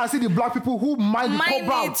and see the black people who mine the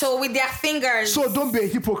cobalt with their fingers. So don't be a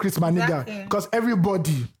hypocrite, my nigga. Because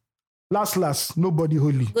everybody, last, nobody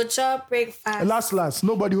holy. Good job, breakfast. Last,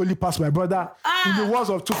 nobody holy past my brother. In the words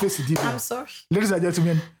of Two-Face Idibia. I'm sorry. Ladies and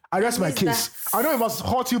gentlemen, I rest my case. I know it must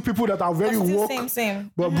hurt you people that are very woke.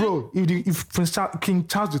 Same. But bro, if King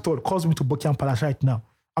Charles III calls me to Buckingham Palace right now,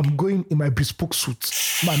 I'm going in my bespoke suit,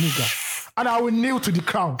 my nigga. And I will kneel to the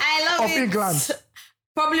crown of England.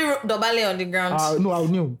 Probably Dobale on the ground. No, I'll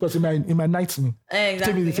kneel because in my night me.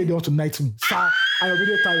 Exactly. They say they want to knight me. Sir, I am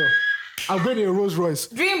very tired. I'm going in a Rolls Royce.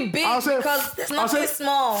 Dream big because there's nothing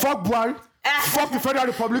small. Fuck Buhari. Fuck the Federal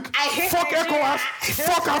Republic. Fuck ECOWAS.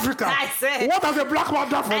 Fuck Africa. I said. What has the black man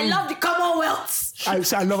done for me? I love the Commonwealth.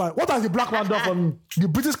 I love it. What has the black man done for me? The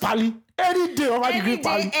British Pally. Any day over the Greek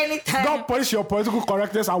Pally. Anytime. Don't punish your political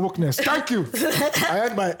correctness and wokeness. Thank you. I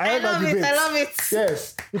heard my debate. I love it.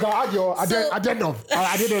 Yes. You can add your addendum.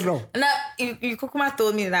 I didn't know. Now, you Kukuma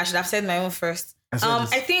told me that I should have said my own first.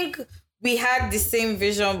 I think we had the same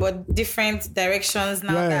vision, but different directions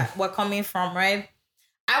now that we're coming from, right?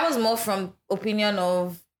 I was more from opinion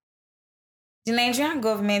of the Nigerian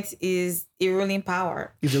government is a ruling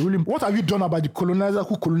power. It's a ruling. What have you done about the colonizer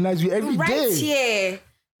who colonized you every day? Right here.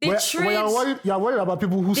 You're worried about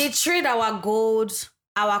people who... They trade our gold,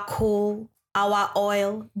 our coal, our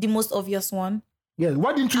oil, the most obvious one. Yeah,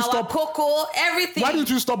 why didn't you stop... cocoa, everything. Why didn't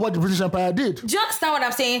you stop what the British Empire did? Do you understand what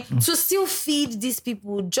I'm saying? To still feed these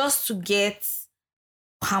people just to get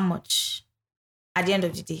how much? At the end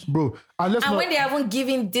of the day. Bro, when they haven't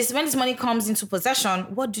given this, when this money comes into possession,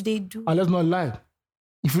 what do they do? And let's not lie.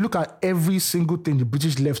 If you look at every single thing the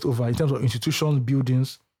British left over in terms of institutions,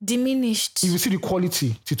 buildings, diminished. You will see the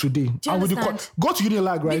quality to today. Do you understand? Go to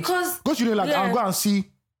Unilag, right? Go to Unilag and go and see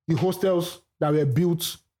the hostels that were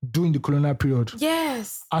built during the colonial period.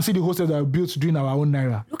 Yes. And see the hostels that were built during our own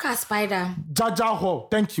Naira. Look at Spider. Jaja Hall.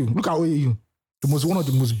 Thank you. Look at OAU. One of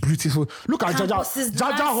the most beautiful. Look at Jaja.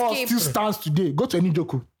 Jaja Hall still stands today. Go to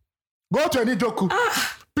Enijoku.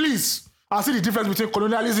 Please. I see the difference between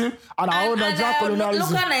colonialism and our own Nigerian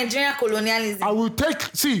colonialism. Local Nigerian colonialism. I will take,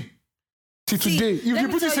 till today, if let the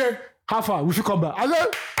me British tell say, how far, we should come back.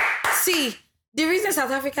 See, the reason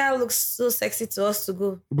South Africa looks so sexy to us to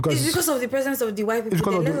go Because- is because of the presence of the white people.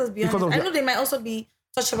 because of Let the- us be because honest. of I know they might also be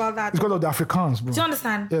touched about that. It's because of the Africans, bro. Do you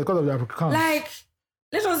understand? Yeah, because of the Africans. Like,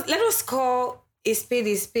 let us call a spade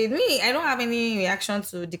a spade. Me, I don't have any reaction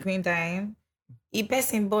to the Queen dying. A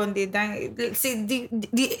person born, they die. See,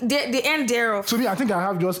 the end thereof. To me, I think I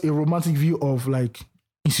have just a romantic view of like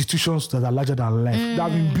institutions that are larger than life, that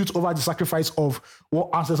have been built over the sacrifice of what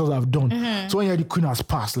ancestors have done. So when you hear the Queen has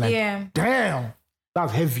passed, like, damn,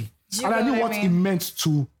 that's heavy. Do you And I know knew what I what mean? it meant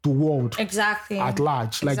to the world Exactly. at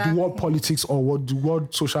large, like the Exactly. world politics or what the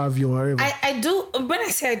world social view or whatever. I do, when I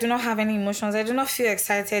say I do not have any emotions, I do not feel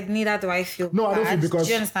excited, neither do I feel No, I don't bad. feel because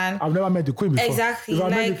Do you understand? I've never met the Queen before. Exactly,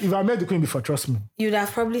 If I met the Queen before, trust me, You'd have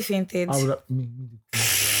probably fainted. I would have.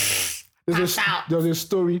 There's a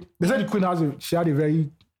story. They said the Queen she had a very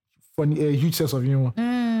funny, huge sense of humor.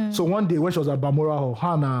 So one day when she was at Balmoral Hall,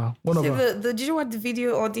 Hannah, one of her, Did you watch the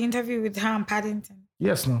video or the interview with her and Paddington?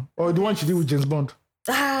 yes, no, or the one she did with James Bond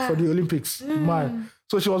for the Olympics. Man,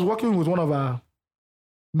 so she was working with one of her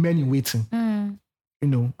men in waiting, you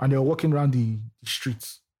know, and they were walking around the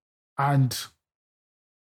streets, and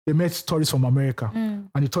they met tourists from America, and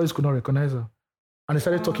the tourists could not recognize her, and they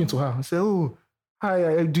started talking to her and said, "Oh,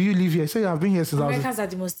 hi, do you live here?" I said, "I've been here since Americans are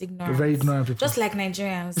the most ignorant. very ignorant people." Just like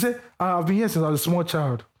Nigerians. He said, "I've been here since I was a small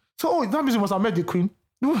child." So, oh, that means you must have met the Queen.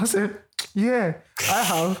 I said, "Yeah, I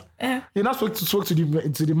have." He now spoke to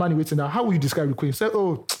the man waiting now. How will you describe the Queen? He said,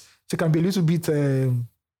 "Oh, she can be a little bit,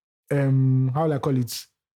 how will I call it?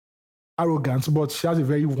 Arrogant, but she has a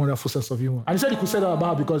very wonderful sense of humor." And he said he could say that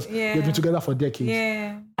about her because they've been together for decades.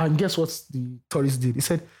 Yeah. And guess what the tourist did? He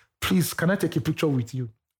said, "Please, can I take a picture with you?"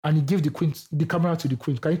 And he gave the camera to the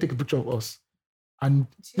Queen. "Can you take a picture of us?" And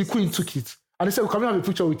the Queen took it. And he said, "Well, can we have a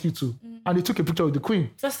picture with you too?" And he took a picture with the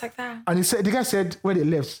Queen. Just like that. And the guy said, when they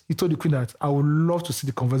left, he told the Queen that, "I would love to see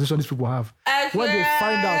the conversation these people have." When they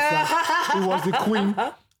find out that it was the Queen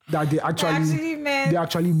that they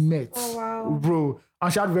actually met. Oh, wow. Bro.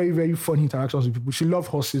 And she had very, very funny interactions with people. She loved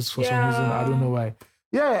horses for some reason. I don't know why.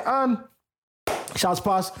 Yeah, and she has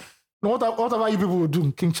passed. Whatever you people will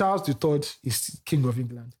do, King Charles III is King of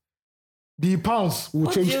England. The pounds will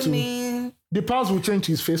What change do you to... mean? The pounds will change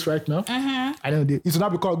to his face right now. I don't know. It will now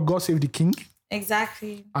be called God Save the King.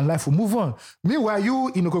 Exactly. And life will move on. Meanwhile, you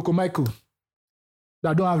in Okoko Michael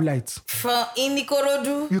that don't have lights, From in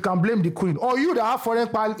Ikorodu. you can blame the Queen. Or you that have foreign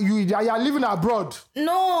you are living abroad,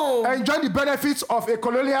 No. enjoy the benefits of a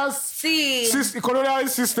colonial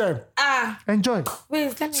system. Enjoy.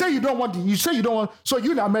 Wait, let me. Say you don't want. So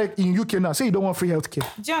you in America, in UK now, say you don't want free healthcare.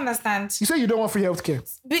 Do you understand? You say you don't want free healthcare.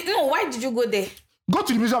 No, why did you go there? Go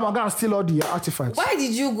to the museum and go and steal all the artifacts. Why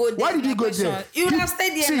did you go there? Why did you My go question. there? You would have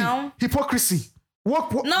stayed there now. Hypocrisy.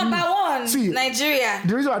 Number one, Nigeria.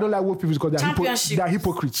 The reason I don't like woke people is because Championship. they are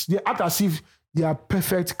hypocrites. They act as if they are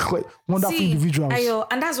perfect, wonderful individuals. Ayo,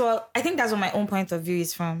 and I think that's what my own point of view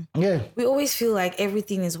is from. Yeah. We always feel like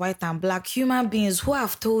everything is white and black. Human beings who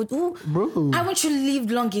Bro. I want you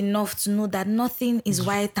lived long enough to know that nothing is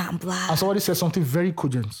white and black. And somebody said something very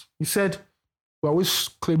cogent. He said, we're always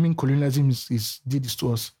claiming colonialism did this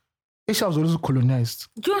to us. Asia was always colonized.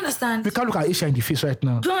 Do you understand? We can't look at Asia in the face right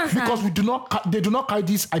now. Do you understand? Because they do not carry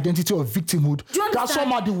this identity of victimhood. Do you understand? That's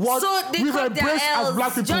some of the words So they we've cut their embraced as L's. black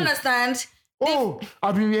people. Do you understand? Oh,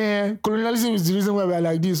 colonialism is the reason why we're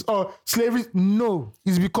like this. Or slavery. No,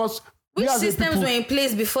 it's because Which we as a systems people- were in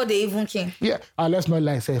place before they even came? Yeah, and let's not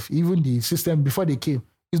lie, self. Even the system before they came,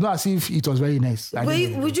 it's not as if it was very nice.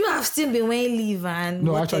 Would you have still been wearing leave and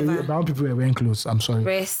No, whatever? actually, brown people were wearing clothes. I'm sorry.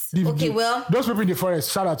 Rest. Okay, well. Those people in the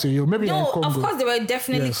forest, shout out to you. Maybe in No, Congo. of course there were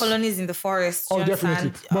definitely Yes. colonies in the forest. do Oh, you definitely.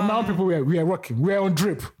 understand? But brown people we are working. We are on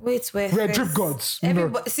drip. Wait. We're drip gods. You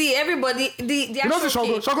know. Everybody, the You know the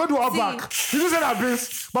Shogo do all back. Did you say that,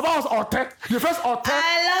 Vince? Baba was Ote. The first Ote.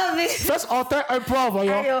 I love it. First Ote emperor of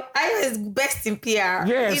Oyo. Ayo is best in PR.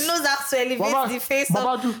 Yes. He knows how to elevate Baba- the face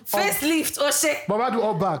Baba of facelift. Oshe. Baba do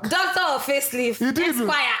all back. Doctor of facelift. He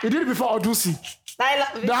did it before Odusi. I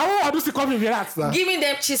love it. The how Odusi come in that, sir. Giving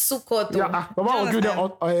them chisuko. Yeah, Baba will give them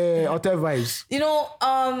Ote vibes. You know,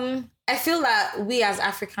 I feel that we as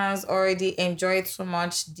Africans already enjoyed so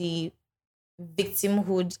much the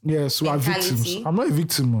victimhood. Yes, we are mentality. victims. I'm not a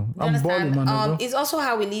victim. You I'm balling, understand? man. It's also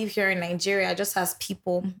how we live here in Nigeria, just as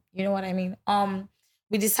people. You know what I mean?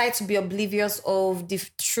 We decide to be oblivious of the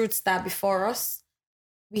truths that are before us.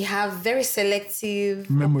 we have very selective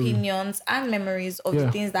Memory. opinions and memories of the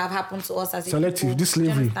things that have happened to us as a Selective. people. This Do you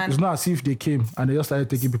slavery. understand? It's not as if they came and they just started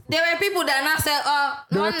taking people. There were people that now said,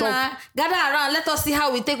 were gather around, let us see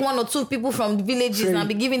how we take 1 or 2 people from the villages and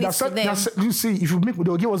be giving it to them. You see, if you make,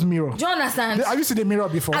 they'll give us mirror. Do you understand? Have you seen the mirror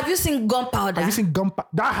before? Have you seen gunpowder? Have you seen gunpowder?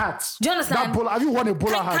 That hat. Do you understand? That bowler, have you worn a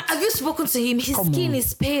bowler hat? Have you spoken to him? His Come skin on.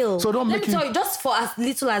 is pale. So don't Let make me him- tell you, just for as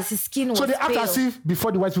little as his skin was So they act pale. as if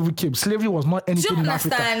before the white people came, slavery was not anything in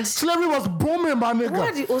Africa. understand? Slavery was booming, my nigga. Who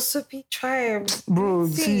are the Osopi tribe? Bro,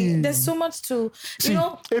 see. There's so much to, See,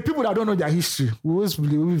 people that don't know their history, we always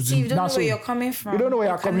believe. See, you don't know where you're coming from. You don't know where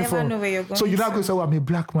you're You can coming never from. know where you're going so you're not from. going to say, oh, I'm a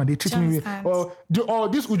black man. They treat me understand? or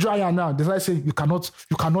this Ujaya now. They like say you cannot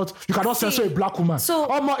censor a black woman. So-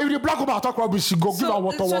 if the black woman talk rubbish, she go give her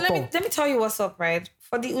water. Let me tell you what's up, right?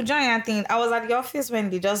 For the Ujaya thing, I was at the office when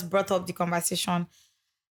they just brought up the conversation.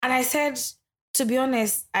 And I said, to be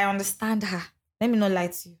honest, I understand her. Let me not lie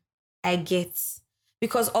to you. I get.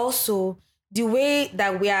 Because also, the way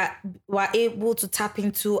that we're able to tap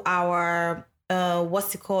into our,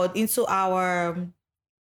 into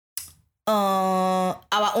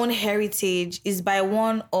our own heritage is by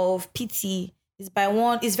one of pity.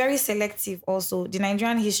 It's very selective also. The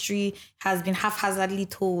Nigerian history has been haphazardly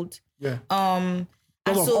told. Yeah.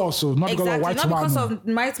 Because of us, so not because of white not man. because of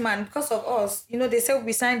white man, because of us. They said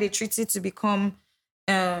we signed a treaty to become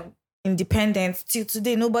independent. Till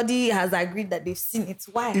today, nobody has agreed that they've seen it.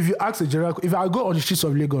 Why? If I go on the streets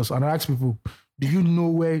of Lagos and I ask people, do you know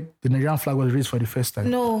where the Nigerian flag was raised for the first time?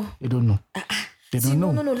 No. They don't know. They don't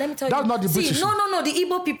know. No, let me tell you. That's not the British. No, the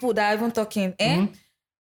Igbo people that are even talking.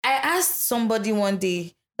 I asked somebody one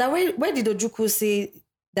day that where did Ojukwu say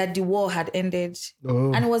that the war had ended?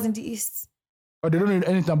 Oh. And it was in the East. But they don't know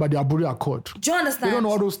anything about the Aburi Accord. Do you understand? They don't know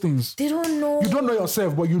all those things. They don't know. You don't know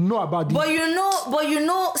yourself, but you know about the... But you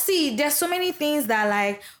know, see, there's so many things that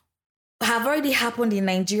like have already happened in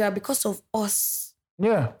Nigeria because of us.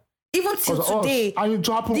 Yeah. Even till Because of today. us. And it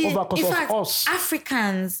happened over in because fact, of us.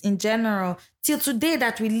 Africans in general, till today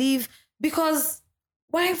that we live, because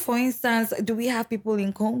why, for instance, do we have people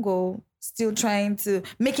in Congo still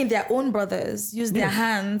making their own brothers use their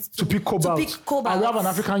hands to pick cobalt. And we have an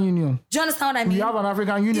African Union. Do you understand what I mean? We have an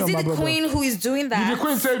African Union, Is my it the brother. Queen who is doing that? Did the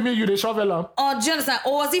Queen say me, you the shoveler? Or do you understand?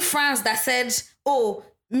 Or was it France that said, oh,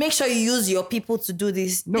 make sure you use your people to do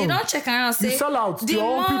this? No. They don't check around and say, You sell out to your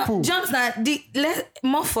own people. Do you understand?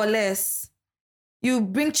 More for less. You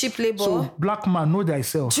bring cheap labor. So, black man, know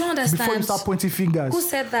thyself. Do you understand? Before you start pointing fingers. Who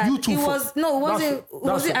said that? You too. Was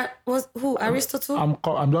who? Aristotle? I'm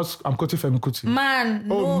quoting Femi Kuti. Man,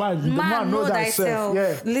 know thyself.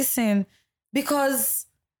 Yeah. Listen, because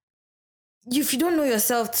if you don't know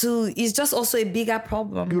yourself too, it's just also a bigger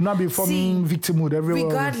problem. You'll not be forming victimhood everywhere.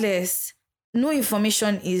 Regardless, no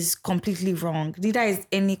information is completely wrong. Neither is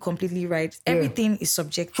any completely right. Everything is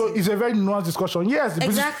subjective. So it's a very nuanced discussion. Yes,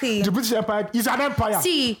 Exactly. the British Empire is an empire.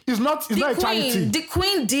 See, it's not a charity. The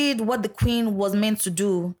Queen did what the Queen was meant to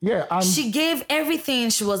do. Yeah, and She gave everything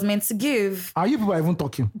she was meant to give. you people are even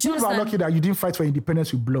talking. Do you You people are understand? lucky that you didn't fight for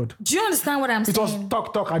independence with blood. Do you understand what I'm It saying?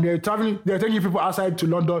 was talk, and they're taking people outside to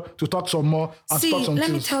London to talk some more and See, talk some let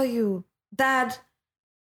me things. tell you that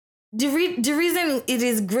the reason it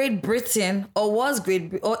is Great Britain or is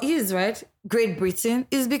Great Britain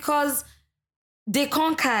is because they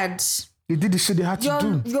conquered They did the shit they had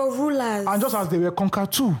to do. your rulers. And just as they were conquered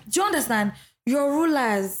too. Do you understand? Your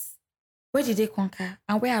rulers, where did they conquer?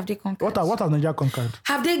 And where have they conquered? What has Nigeria conquered?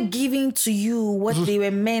 Have they given to you what they were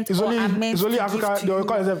meant It's or only, are meant it's only to Africa. give to They will you?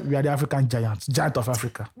 call themselves, we are the African giant of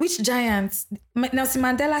Africa. Which giant? Nelson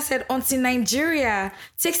Mandela said, until Nigeria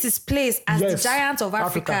takes its place as the Yes, giant of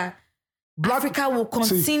Africa. Africa will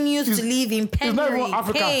See, continue to live in It's not penury, even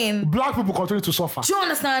Africa. pain. Black people continue to suffer. Do you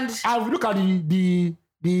understand? And look at the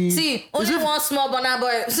See, only one small Burna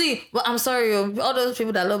Boy. See, but I'm sorry, all those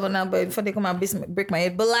people that love Burna Boy before they come and break my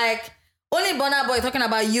head. But like, only Burna Boy talking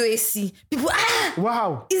about UAC. People,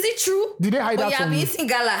 Wow. is it true? Did they hide that from you? you? Be eating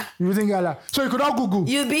gala. You think gala? So you could not Google.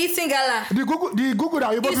 You'll be eating gala. The Google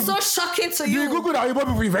that you It's people. so shocking to The you. Google that you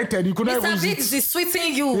people invented, you could not even Mr. use Biggs it. is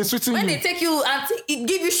sweetening you. He's sweetening when you. they take you and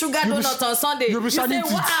give you sugar You'll be- donuts on Sunday, You'll be you say, shining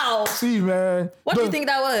teeth. wow. See, man. What do you think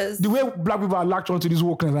that was? The way black people are latched onto this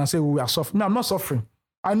wokeness and say, we are suffering. No, I'm not suffering.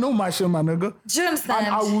 I know my shame, my nigga. Do you understand?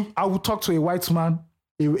 And I will talk to a white man,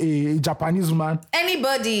 a Japanese man,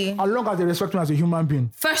 Anybody, as long as they respect me as a human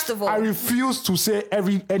being. first of all, I refuse to say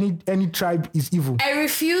any tribe is evil. I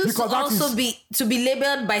refuse Because to that also is- be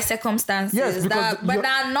labeled by circumstances Yes, because but you're-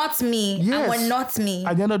 are not me and Yes. were not me.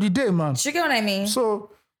 At the end of the day, man. Do you get what I mean?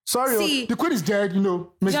 So sorry, See, the queen is dead. May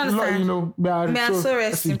you understand? may her May her soul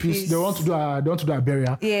rest in peace. They want to do a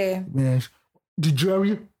burial. Yeah. Yes. the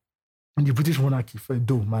jewelry in the British monarchy for a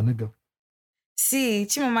dome, my nigga. See,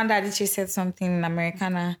 Chimamanda Adichie said something in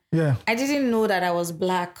Americana. Yeah. I didn't know that I was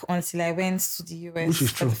black until I went to the US Which is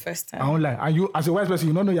for true. the first time. I don't lie. And you, as a white person,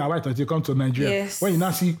 you don't know you're white until you come to Nigeria. Yes. When you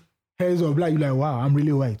now see hairs of black, you're like, wow, I'm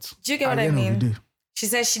really white. Do you get At what the I end of the mean? day. She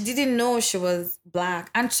said she didn't know she was black.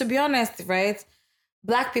 And to be honest, right,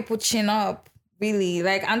 black people chin up, really.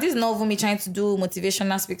 Like, and this is not even me trying to do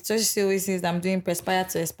motivational speak. So she always says I'm doing perspire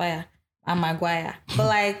to aspire. I'm Maguire. But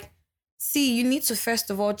like, see, you need to first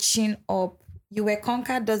of all chin up. You were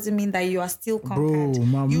conquered doesn't mean that you are still conquered. Bro,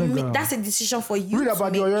 my nigga. That's a decision for you. Read to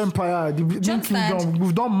about make. your empire, the New understand? Kingdom.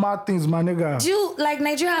 We've done mad things, my nigga. Do you, like,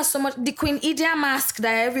 Nigeria has so much, the Queen Idia mask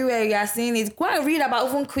that everywhere you are seeing it. Go and read about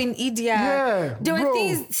even Queen Idia. Yeah, There were bro.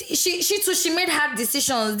 things, she too, she made hard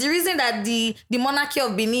decisions. The reason that the monarchy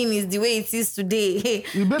of Benin is the way it is today, hey,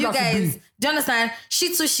 You better you guys, be. do you understand?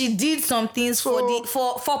 She too, she did some things So-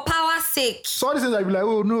 for power's sake. So all these things, I be like,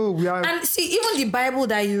 oh no, we are. And see, even the Bible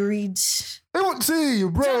that you read, Even see,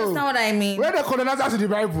 bro. do you understand what I mean? Where the colonizers in the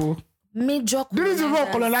Bible? Major Didn't even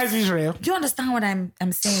colonizers. colonize Israel. Do you understand what I'm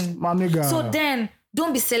saying? My nigga. So then,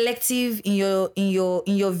 don't be selective in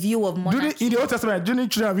your view of monarchy. In the Old Testament, didn't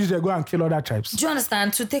children of Israel go and kill other tribes? Do you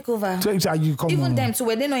understand? To take over. You come Even on. them too,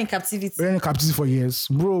 were they not in captivity? We're in captivity for years,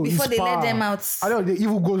 bro. Before it's they let power. them out. I know the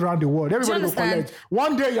evil goes around the world. Everybody will understand? collect.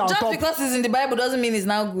 One day you're on Just top, because it's in the Bible doesn't mean it's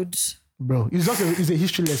now good. bro. It's a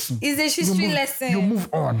history lesson. It's a history lesson. You move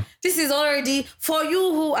on. This is already for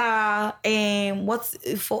you who are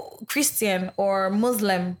for Christian or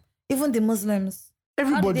Muslim, even the Muslims.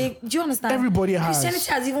 Everybody. Do you understand? Everybody has.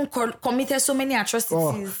 Christianity has even committed so many atrocities.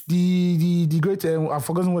 Oh, the great I've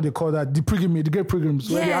forgotten what they call that. The great pilgrims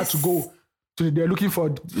where they had to Yes. go to. They're looking for.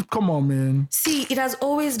 Come on, man. See, it has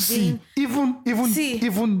always See, been. even See. the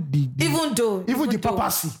Even the though.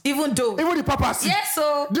 papacy. Even though. Even the papacy. Yes,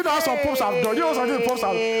 so. Do you know how some popes have done? Do you know something the popes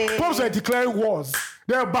have? Popes are declaring wars.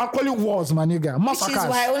 They're calling wars, my nigga. Which Massacres. is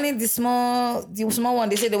why only the small one,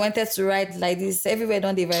 they say they wanted to write like this. Everywhere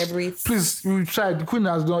don't they vibrate. Please, we tried. The Queen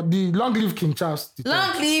has done. The long live King Charles.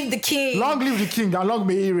 Long live the king. Long live the king and long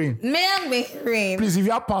may he reign. May reign. Please, if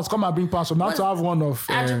you have pounds, come and bring pounds. So now to have one of.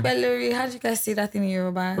 Adupelori, how do you guys say that in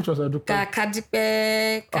Yoruba? Which was Adupe?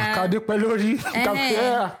 Kadipe. Kadepelori.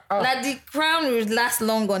 Yeah. Like the crown will last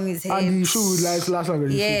long on his head. And the shoe would last longer.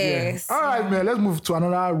 Yes. All right, man. Let's move to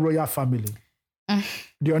another royal family.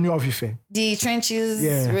 The Oni of Ife. The Trenches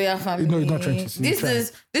Yeah. royal family. No, it's not Trenches. This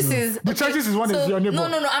is The Trenches is one is your neighbor. No.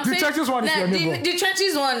 I'm The saying Trenches one is your neighbor. The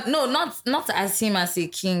Trenches one. No, not as him as a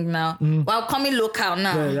king now. Well, coming local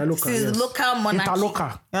now. Yeah, local, This is yes. local monarchy.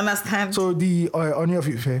 Interlocal. You understand? So the Oni of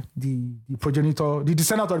Ife, the progenitor, the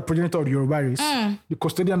descendant of the progenitor of the Yoruba race, the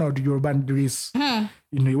custodian of the Yoruba race,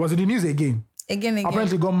 you know, he was in the news again. Again.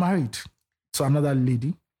 Apparently got married to another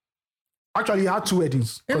lady. Actually, he had 2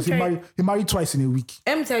 weddings because Okay. he married twice in a week.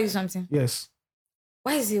 Let me tell you something. Yes.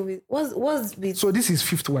 Why is he with? Was with? So this is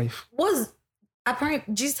 5th wife. Was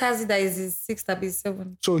apparently Jesus has it that is his 6th or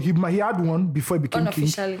 7th. So he had one before he became king.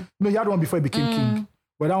 Unofficially. No, he had one before he became king.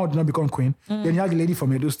 But that one did not become queen. Then he had the lady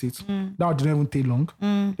from Edo State. That one didn't even take long.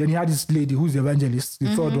 Then he had this lady who's the evangelist,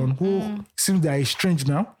 the third one, who seems that estranged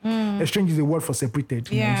now. Estranged is a word for separated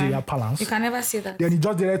in Nigeria parlance. You can never say that. Then he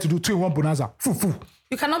just decided to do 2-in-1 bonanza. Foo.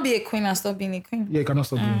 You cannot be a queen and stop being a queen. Yeah, you cannot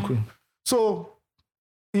stop being queen. So,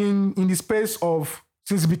 in the space of,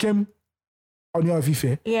 since he became Oni of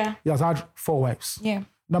Ife, Yeah. he has had 4 wives. Yeah.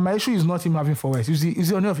 Now, my issue is not him having 4 wives. It's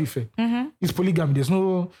the Oni of Ife. It's polygamy. There's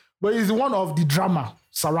no... But it's one of the drama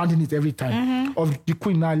surrounding it every time of the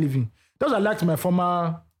queen now living. That's what I liked my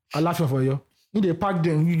former Alafia for you. In the park,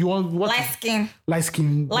 then you want... what? Light skin. Light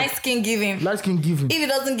skin. Light skin giving. Light skin giving. If it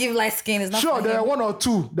doesn't give light skin, it's not Sure, for there him. were 1 or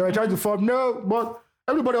 2 that were trying to form. No, but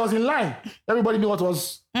everybody was in line. Everybody knew what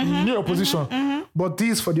was in their opposition. But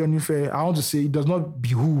this, for the Onife, I want to say, it does not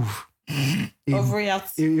behoove Of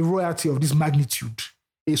royalty. a royalty of this magnitude.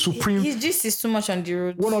 A supreme, His gist is too much on the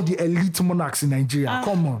road. one of the elite monarchs in Nigeria.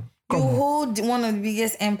 Come on. You hold one of the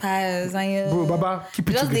biggest empires and you... Bro, Baba, keep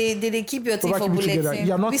it Just together. they keep your teeth Baba, for keep it together. bulletin.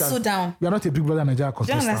 You are not Whistle down. You are not a Big Brother Nigeria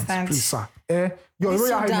contestant. understand? Please, sir. Your Whistle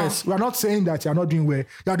Royal Highness, we are not saying that you are not doing well.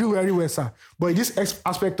 You are doing very well, sir. But in this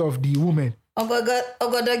aspect of the woman,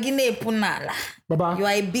 Ogodogine Punala. Baba, You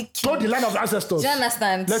are a big king. go the line of ancestors. Do you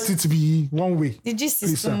understand? Let it be one way. The gist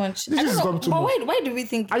Please, is too sir. much. This I is don't know, gone too but much. why do we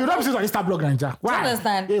think... And you don't see on Insta blog Nigeria. Why?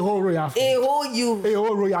 understand? A whole royal. A whole you. A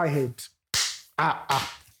whole royal head.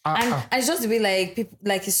 And it's just the way like people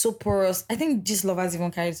like it's so porous. I think these lovers even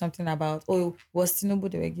carried something about was Tinubu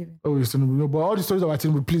they were giving. Oh, it's Tinubu. No, but all the stories about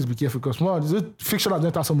Tinubu, please be careful because more fiction has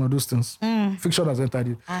entered some of those things. Fiction has entered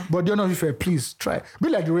it. But you know, if please try. Be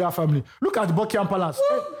like the royal family. Look at the Buckingham Palace.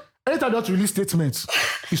 Anytime they want to release statements,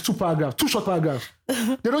 it's 2 paragraphs, 2 short paragraphs.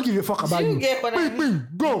 They don't give a fuck about you. get what I Bing,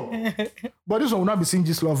 go. But this one will not be saying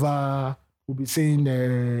this lover. We'll be saying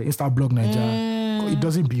Insta blog Nigeria. It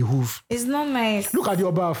doesn't behoove. It's not nice. Look at the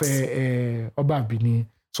Oba of Benin,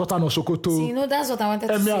 Sultan of Sokoto. See, you know, that's what I wanted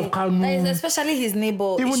to say. That is especially his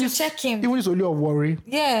neighbor. You should check him. Even it's only a worry.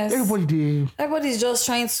 Yes. Everybody's just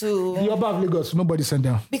trying to. The Oba of Lagos, nobody sent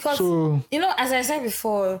down. Because, you know, as I said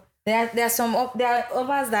before, there are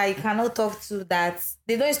others that you cannot talk to that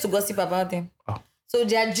they don't used to gossip about them. Oh. So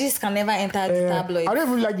their gist can never enter the tabloid. I don't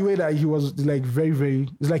even like the way that he was like very, very.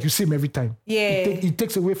 It's like you see him every time. Yeah. It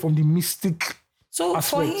takes away from the mystic. So aspect.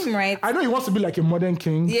 For him, right? I know he wants to be like a modern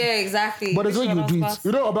king. Yeah, exactly. But the way you do it,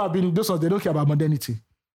 you know about being those ones, they don't care about modernity.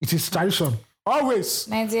 It is tradition. Always.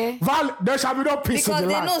 My dear. There shall be no peace in the land.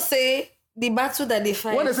 Because they don't say the battle that they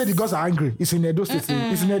fight. When they say the gods are angry, it's in Edo State.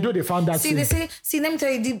 It's in Edo they found that. They say, let me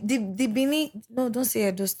tell you, the Benin. No, don't say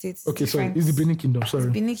Edo State. Okay, sorry. It's the Benin Kingdom. Sorry.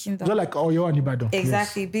 It's Benin Kingdom. Just like Oyo and Ibadan.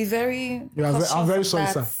 Exactly. Yes. Be very. I'm very sorry,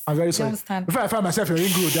 sir. I'm very sorry. If I find myself in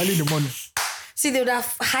Ring Road early in the morning. See, they would have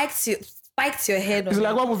spiked your head. It's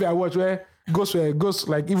like one movie I watched where ghosts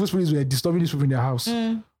like evil spirits were disturbing these people in their house.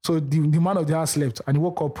 So the man of the house slept and he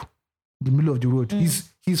woke up in the middle of the road.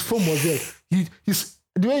 His phone was there.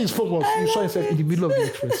 The way his phone was, he saw himself in the middle of the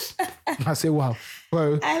express. I say, wow.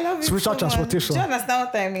 Well, I love it. Spiritual transportation. Do you understand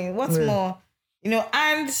what I mean? What's more? You know,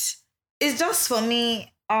 and it's just for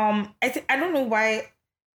me, I don't know why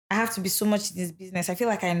I have to be so much in this business. I feel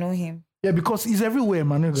like I know him. Yeah, because he's everywhere,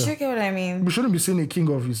 man. Do you get what I mean? We shouldn't be seeing a king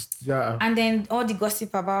of his. Yeah. And then all the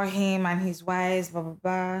gossip about him and his wives, blah, blah,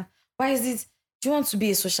 blah. Why is it? Do you want to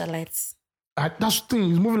be a socialite? That's the thing.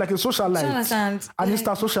 He's moving like a socialite. Do you understand? And he's a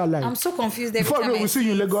socialite. I'm so confused every Before time we see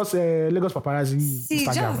you in Lagos paparazzi. See,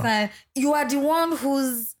 Jonathan, you are the one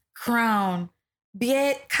whose crown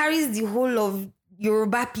carries the whole of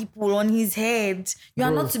Yoruba people on his head. You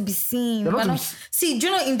are not to be seen. See, do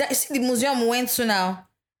you know see the museum we went to now?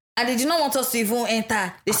 And they did not want us to even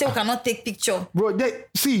enter. They say we cannot take picture. Bro, that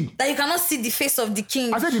you cannot see the face of the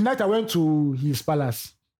king. I said the night I went to his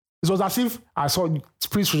palace, it was as if I saw the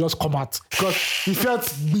prince would just come out. Because he felt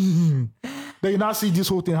then you now see this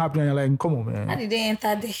whole thing happening and you're like, come on, man. How did they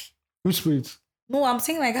enter there? Which spirit? No, I'm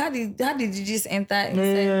saying like how did you just enter?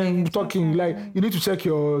 I'm talking like you need to check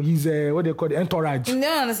his what they call the entourage. You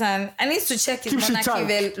don't understand. I need to check his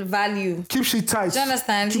monarchy value. Keep shit tight. Do you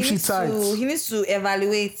understand? Keep shit tight. He needs to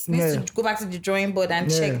evaluate. He needs to go back to the drawing board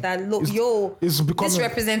and check that. Look, this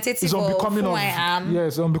representative of who I am.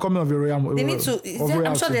 Yes, I'm becoming of a royal. They need to.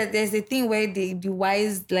 I'm sure that there's a thing where the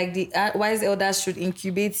wise wise elders should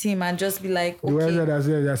incubate him and just be like, okay. The wise elders,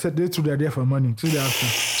 they said they're there for money.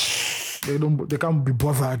 They can't be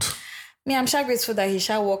bothered. Me, I'm sure grateful that he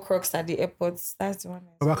shall wear Crocs at the airport. That's the one.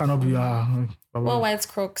 Baba cannot be what white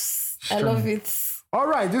Crocs? I love it. All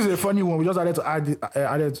right, this is a funny one. We just had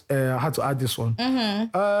to add this one.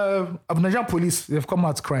 Nigerian police, they've come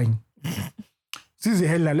out crying. This is the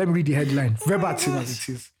headline. Let me read the headline. Verbatim as it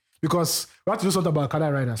is. Because we have to do something about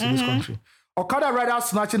Okada riders in this country. Okada riders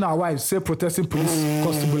snatching our wives, say protesting police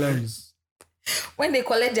constabularies. When they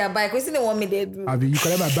collect their bike, what do they want me to do? You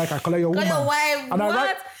collect my bike, I collect your woman. Your wife, and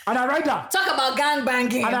I ride her. Talk about gang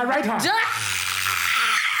banging. And I ride her.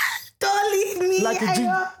 Don't leave me.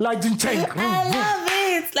 Like Jin Cheng. I love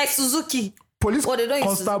it. Like Suzuki. Police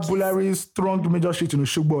constabularies thronged major street in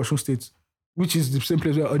Oshogbo, Osun State, which is the same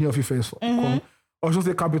place where Ooni of Ife is from. Osun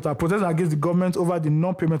State capital, protesting against the government over the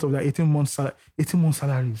non-payment of their 18-month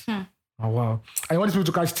salaries. Oh, wow. And you want these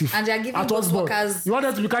people to catch thief. And they're giving those workers... You want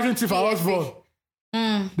them to be catching thief at Osborne.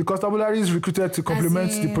 The constabularies recruited to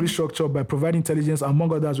complement the police structure by providing intelligence,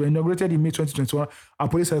 among others, were inaugurated in May 2021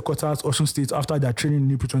 at police headquarters, Osun State, after their training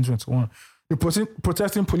in April 2021. The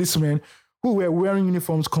protesting policemen who were wearing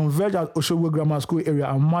uniforms converged at Oshogbo Grammar School area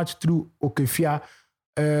and marched through Okefia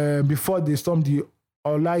before they stormed the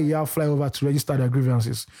Olaiya flyover to register their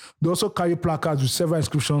grievances. They also carry placards with several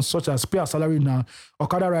inscriptions such as pay our salary now,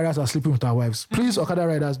 Okada riders are sleeping with our wives. Please, Okada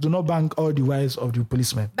riders, do not bang all the wives of the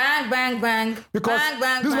policemen. Bang, bang, bang. Because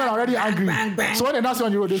bang, these men are already angry. Bang, bang. So when they dance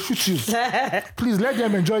on the road, they shoot you. Please let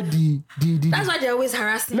them enjoy the That's why they're always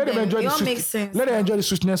harassing them. It all makes sense. Let them enjoy the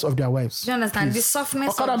sweetness of their wives. Do you understand? Please. The softness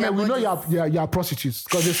Okada of their men, we bodies. know you're prostitutes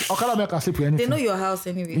because Okada men can sleep with anything. They know your house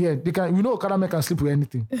anyway. Yeah, they can. We know Okada men can sleep with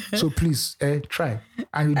anything. So please, try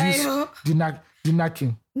and reduce the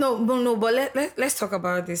knacking. No, but let's talk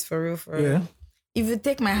about this for real. Yeah. If you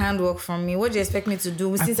take my handwork from me, what do you expect me to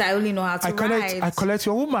do since I only know how to ride? I collect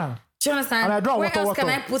your woman. Do you understand? And I don't Where else can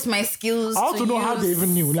I put my skills? I want to know how they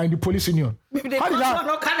even knew, like the police union. Maybe they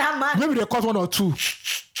caught one or two.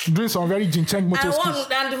 doing some very jincheng motor skills.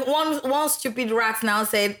 And one stupid rat now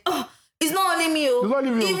said, "Oh, it's not only me, It's not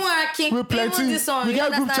only me. Even Akin, We plenty. even this one. We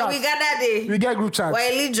get group chat. We got that day. We get group chat. We're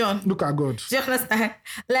a legion. Look at God. Do you understand?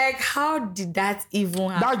 Like, how did that even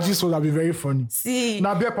happen? That gist would have been very funny. See,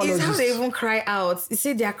 Now, be it's how apologists. they even cry out. You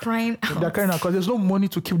say they're crying out. They're crying out because there's no money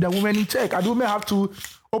to keep the women in check. And the women have to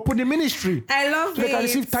open the ministry. I love so they can it.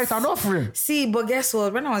 receive tithe and offering. See, but guess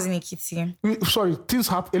what? When I was in Ekiti, Sorry,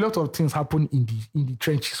 a lot of things happen in the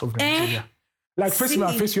trenches of Nigeria. Like face me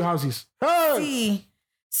and face your houses. Hey!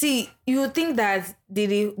 See, you would think that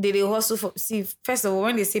they hustle for. See, first of all,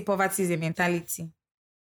 when they say poverty is a mentality,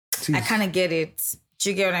 I kind of get it. Do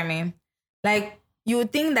you get what I mean? Like, you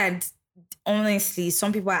would think that, honestly,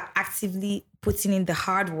 some people are actively putting in the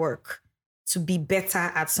hard work to be better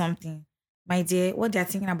at something. My dear, what they're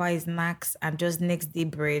thinking about is snacks and just next day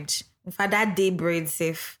bread. In fact, that day bread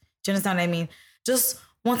safe. Do you understand what I mean? Just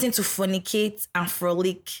wanting to fornicate and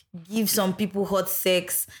frolic, give some people hot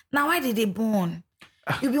sex. Now, why did they born?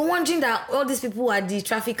 You'll be wondering that all these people at the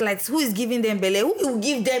traffic lights, who is giving them belly? Who will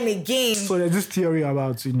give them again? So there's this theory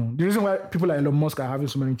about, the reason why people like Elon Musk are having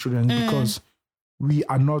so many children is because we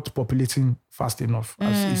are not populating fast enough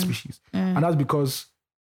as a species. And that's because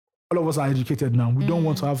all of us are educated now. We don't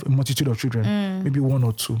want to have a multitude of children, maybe one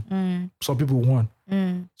or two. Some people one.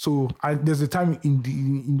 So there's a time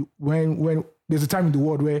when there's a time in the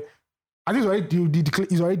world where I think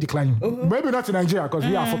it's already declining. Maybe not in Nigeria because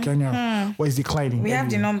we are for Kenya, but it's declining. We have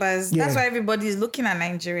the numbers. Yeah. That's why everybody is looking at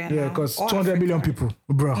Nigeria now. Yeah, because Or 200 million Africa. people,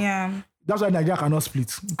 bro. Yeah. That's why Nigeria cannot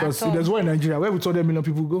split. Because At all. if there's war in Nigeria, where would 200 million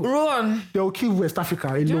people go? Run. They will kill West Africa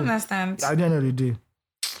alone. Do you understand? At the end of the day.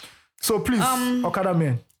 So please, Okada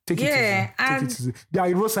men, take it easy. Take it easy. They are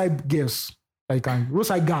roadside girls.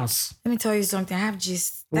 Roadside gas. Let me tell you something. I have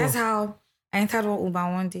gist. That's how I entered one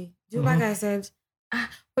Uber one day. The Uber guy said,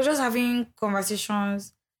 we're just having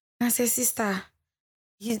conversations. And I said, sister,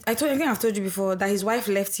 I think I've told you before that his wife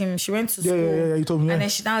left him. She went to school. Yeah, you told me. And then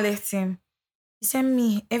she now left him. He said,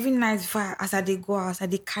 me, every night before, as I go out,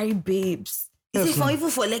 they carry babes. He said, even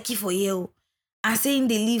for Lekki for you. I'm saying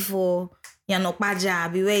they live for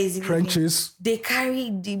Yanokpaja, where is it? Trenches. They carry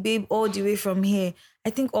the babe all the way from here. I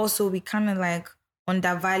think also we kind of like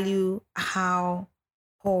undervalue how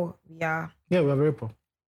poor we are. Yeah, we are very poor.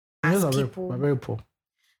 As We're people. very poor.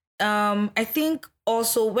 I think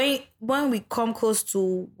also when we come close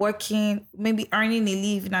to working, maybe earning a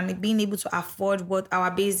living and being able to afford what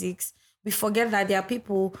our basics, we forget that there are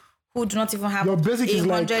people who do not even have Your basic is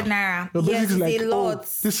 100 naira. Your basic Yes, is like, it's a lot.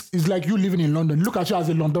 this is like you living in London. Look at you as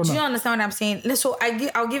a Londoner. Do you understand what I'm saying? So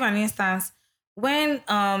I'll give an instance. When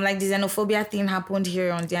like the xenophobia thing happened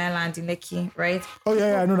here on the island in Lekki, right? Oh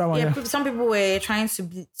yeah, I know that one. Yeah, Some people were trying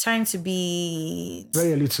to be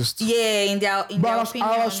very elitist. yeah, in their But opinion.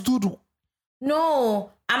 I understood.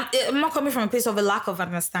 No, I'm not coming from a place of a lack of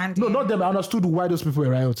understanding. No, not them. I understood why those people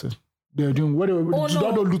were rioting. They're doing what they were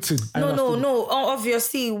looting. No.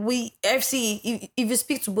 Obviously, if you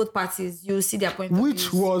speak to both parties, you will see their point. Which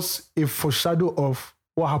of views. was a foreshadow of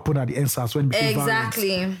what happened at the NSAS when it became violent.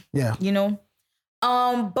 Exactly. Yeah. You know,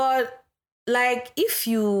 but like if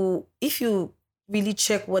you really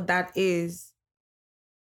check what that is,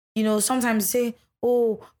 you know, sometimes you say,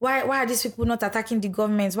 oh, why are these people not attacking the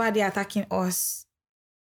government? Why are they attacking us?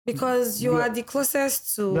 Because you are the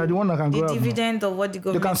closest to You're the one that can the grab, dividend of what the They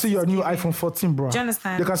government can see your is new giving. iPhone 14, bro. Do you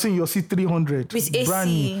understand? They can see your C300. With AC. Brand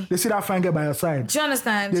new. They see that fine girl by your side. Do you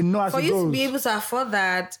understand? They know as For it you to goes. be able to afford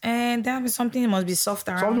that, and that means something must be soft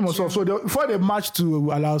around Something must you. solve. So before they march to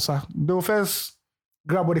Alausa, they'll first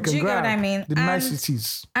grab what they can Do you get grab. what I mean? The And-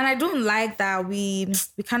 niceties. And I don't like that we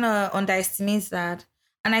kind of underestimate that.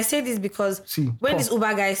 And I say this because See, when Paul. this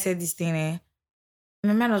Uber guy said this thing,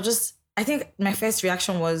 my man was just, I think my first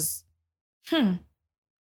reaction was,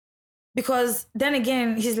 Because then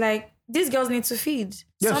again, he's like, these girls need to feed.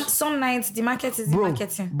 Yes. Some nights the market is the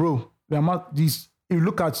marketing. Bro, the amount if you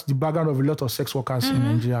look at the background of a lot of sex workers in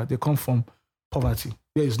Nigeria, they come from poverty.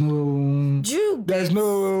 There is no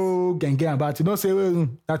gang about it. Don't say, well,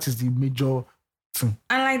 that is the major thing.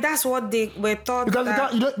 And like that's what they were taught.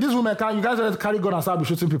 Because these women you guys have to carry gun and start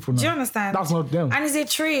shooting people now. Do you understand? That's not them. And it's a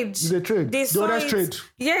trade. It's a trade. They The saw other it- trade.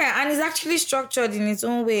 Yeah, and it's actually structured in its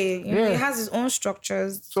own way. You know, Yeah. it has its own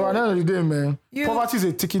structures. So at the end of the day, man, poverty is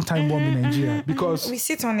a ticking time bomb in Nigeria because we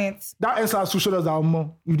sit on it. that SRS showed us that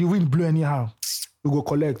more. If the wind blow anyhow, we go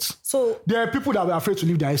collect. So There are people that were afraid to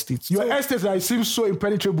leave their estates. Your estate that seems so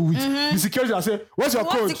impenetrable with the security that say, what's your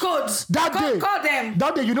code? what's the code? Call them.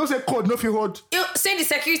 That day, you know say code, no feel hold. You say the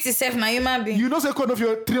security safe now, human being. You know say code, no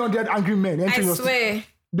feel 300 angry men. I entering your swear.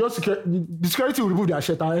 the security will remove their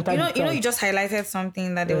shirt and enter the car. You just highlighted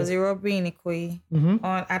something that there was a robbery in Ikoyi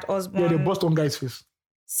at Osborne. Yeah, they bust one guy's face.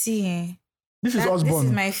 See, this is Osborne. This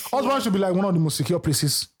is my fear. Osborne should be like one of the most secure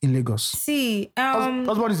places in Lagos. See,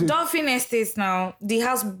 Osborne is Dolphin Estates now, the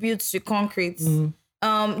house built with concrete.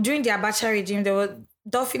 During the Abacha regime,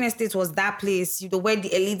 Dolphin Estates was that place, where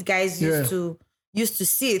the elite guys used to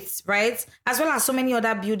sit, right? As well as so many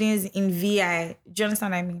other buildings in VI. Do you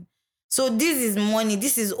understand what I mean? So this is money.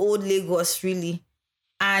 This is old Lagos, really.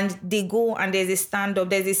 And they go and there's a stand-up.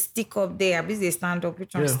 There's a stick-up there. This is a stand-up.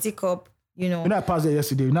 Which one? Stick-up, When I passed there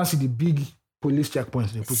yesterday, you now see the big police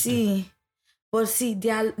checkpoints they put there. But see,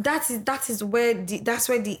 that's where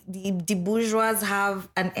the bourgeois have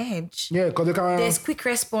an edge. Yeah, because there's quick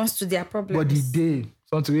response to their problems. But the day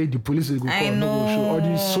something the police will go come, no go show, or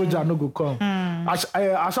the soldier no go come. As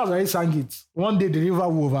I sang it, one day the river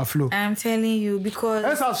will overflow. I'm telling you,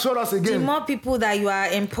 because showed us again. The more people that you are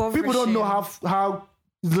impoverishing, people don't know how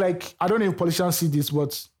it's like. I don't know if politicians see this,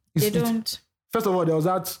 but they don't. First of all, there was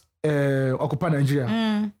that Occupy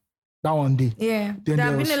Nigeria. That one day. Yeah. There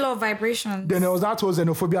have been a lot of vibrations. Then there was that whole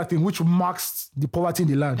xenophobia thing, which marks the poverty in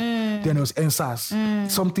the land. Then there was NSAS.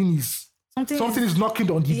 Something is knocking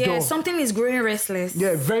on the door. Yeah, something is growing restless.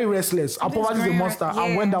 Yeah, very restless. And poverty is a monster.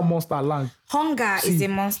 And when that monster lands, hunger is a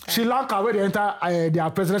monster. Sri Lanka, where they enter their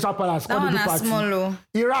presidential palace, that one is small.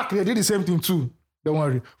 Iraq, they did the same thing too. Don't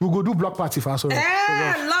worry. We'll go do block party for us.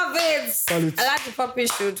 I love it. I like the puppy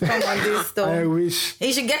should come on this though. I wish.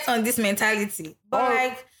 You should get on this mentality.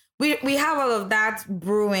 But we have all of that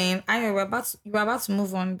brewing. You were about to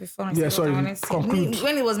move on before I conclude.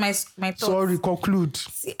 When it was my thoughts. Sorry, conclude.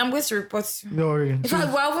 See, I'm going to report you. No worry. In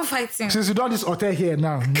fact, we're even fighting. Since you done this hotel here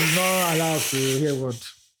now, you're not allowed to hear what.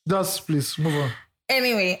 Just please move on.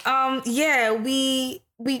 Anyway,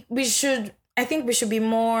 we should. I think we should be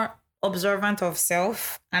more observant of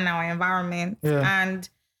self and our environment, and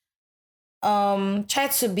try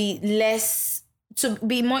to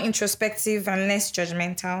be more introspective and less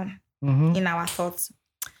judgmental in our thoughts.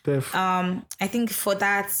 I think for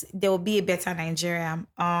that there will be a better Nigeria.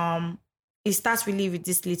 It starts really with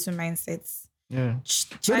these little mindsets. Yeah.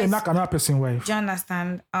 They knock another person wife. Do you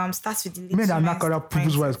understand? Starts with the little mindset. Knock other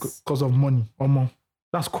people's wives because of money or more.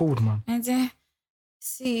 That's cold, man. And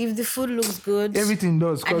see, if the food looks good, everything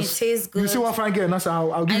does. And it tastes good. You see what fine girl,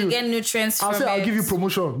 I'll give you. Get nutrients from it. I'll give you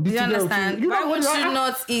promotion. Do you understand? Why would you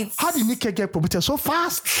not eat? How did Nika get promoted so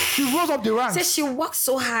fast? She rose up the ranks. Say she worked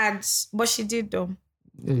so hard, but she did though.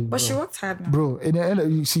 But she worked hard now. Bro, in the end,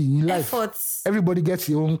 you see, in life, efforts. Everybody gets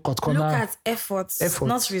your own cut corner. Look at efforts.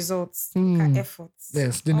 Not results. Look at efforts.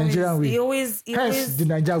 Yes, the Nigerian way. The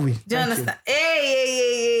Nigerian way. Do you understand?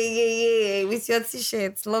 Hey, with your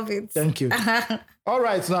t-shirt. Love it. Thank you. All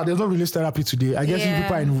right, now there's no release therapy today. I guess you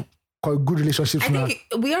people are in good relationships now. I think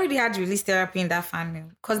we already had release therapy in that family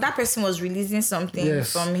because that person was releasing something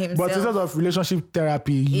from himself. But instead of relationship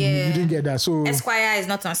therapy, you didn't get that. So Esquire is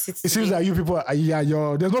not on sit. It seems like you people,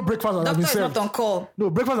 there's no breakfast that has been served. Doctor is not on call.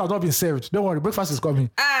 No, breakfast has not been served. Don't worry, breakfast is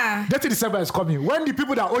coming. 30 December is coming. When the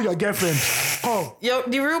people that owe your girlfriend come,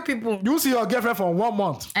 the real people, you see your girlfriend for 1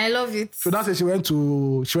 month. I love it. So that's why she went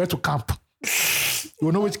to camp.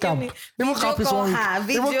 You know which camp? Even camp is 1 week.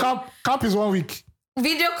 Even camp is 1 week.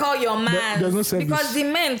 Video call your man. There's no service. Because the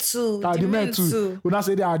men too. The men too. We now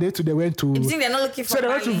say they went to. You think they're not looking for? So they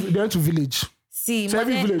went to village. See,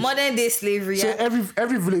 modern day slavery. So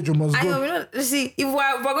every village you must go. See, if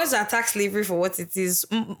we're going to attack slavery for what it is,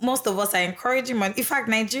 most of us are encouraging man. In fact,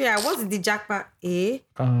 Nigeria, what is the jackpot? Please,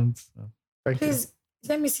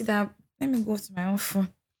 let me see that. Let me go to my own phone.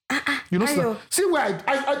 You know, see where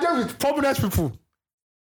I deal with prominent people.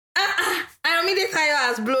 I mean, the tire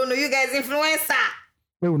has blown. No, you guys influencer.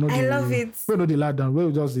 I love it. We know the lad down.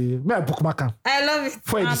 We just the bookmark. I love it.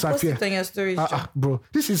 Before it disappear. Post it on your stories. Bro,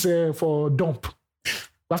 this is for dump. You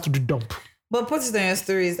have to do dump. But put it on your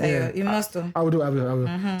stories. You must do. I will do.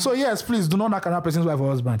 So yes, please do not knock another person's wife or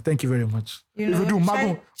husband. Thank you very much. If you do,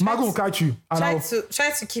 Magu will catch you. Try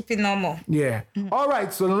to keep it normal. Yeah. All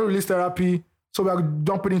right. So no release therapy. So we are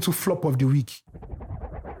jumping into flop of the week.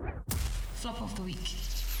 Flop of the week.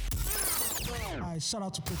 Shout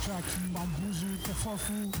out to Petraki, Bambuzu,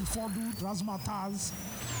 Kefofu, Ifodu, Razmataz.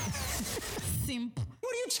 Simp.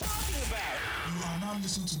 What are you talking about? You are now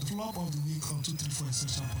listening to the flop of the week on 234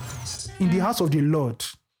 Essential Podcast. In the house of the Lord,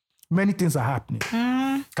 many things are happening.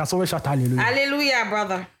 Can someone shout hallelujah? Hallelujah,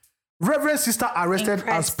 brother. Reverend sister arrested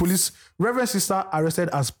as police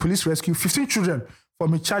rescue 15 children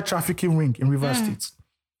from a child trafficking ring in Rivers State.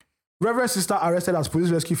 Reverend sister arrested as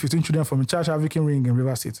police rescue 15 children from a child trafficking ring in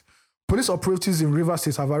Rivers State. Police operatives in Rivers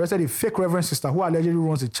State have arrested a fake reverend sister who allegedly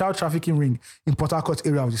runs a child trafficking ring in Port Harcourt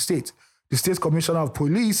area of the state. The state commissioner of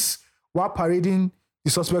police, while parading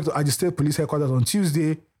the suspect at the state police headquarters on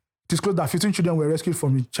Tuesday, disclosed that 15 children were rescued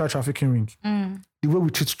from the child trafficking ring. The way we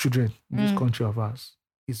treat children in this country of ours,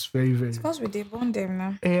 it's very, very... Because we did born them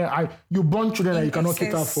now. You born children that you cannot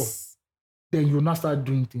cater for. Then you'll not start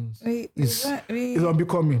doing things. It's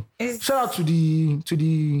unbecoming. Shout out to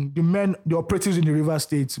the men, the operatives in the River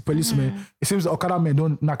State, policemen. It seems the Okada men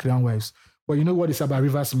don't knock their own wives. But you know what it's about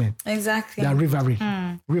Rivers men? Exactly. They are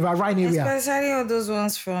riverine. Riverine area. Especially all those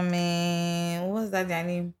ones from, what's that their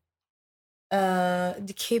name?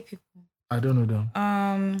 The K people. I don't know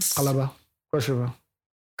them. Calabar. Cross River.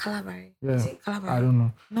 Calabar. Yeah. Is it Calabar? I don't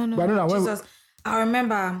know. No. But I don't know. Jesus. I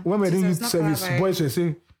remember. When we're doing youth service, Calabar. boys will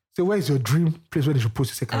say, where is your dream place where they should post?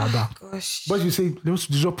 You say Calabar. Oh, gosh. Boys you say, they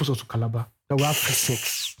just post us to Calabar. That we have free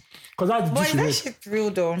sex. Because that's the Boy, dish that you shit real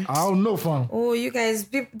though. I don't know, fam. Oh, you guys,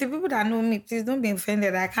 the people that know me, please don't be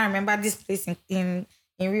offended. I can't remember this place in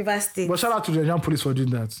River State. But shout out to the Nigerian police for doing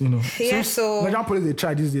that, you know. Yeah, so Nigerian police, they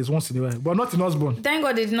try these days once in a while. But not in Osborne. thank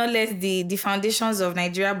God they did not let the foundations of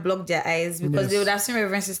Nigeria block their eyes, because they would have seen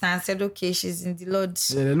Reverend Sister and said, okay, she's in the Lord.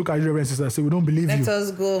 Yeah, they look at you, Reverend Sister, and say, we don't believe Let you.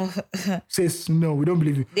 us go. Says, no, we don't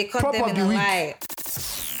believe you. They caught Prop them of in the a week. lie.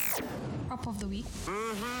 Prop of the week.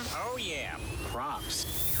 Oh, yeah. Props.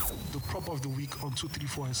 The prop of the week on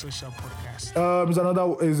 234 Essential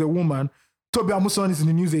Podcast. Is a woman. Toby Amuson is in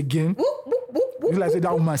the news again. Whoop, whoop, whoop, whoop, You like say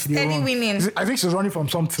that woman, she did Steady run. winning. I think she's running from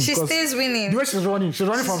something. She 'cause stays winning. The way she's running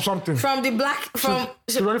from something. From the black,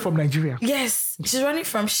 She's running from Nigeria. yes, she's running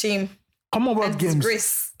from shame Commonwealth and Games.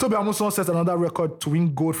 disgrace. Toby Amuson set another record to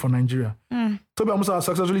win gold for Nigeria. Toby Amuson has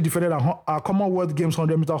successfully defended our Commonwealth Games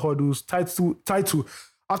 100-meter hurdles title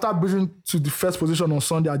after breaking to the first position on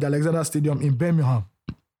Sunday at the Alexander Stadium in Birmingham.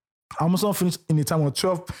 Amuson finished in a time of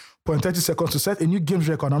 12.30 seconds to set a new games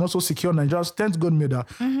record and also secure Nigeria's 10th gold medal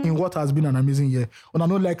in what has been an amazing year. And I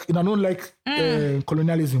don't like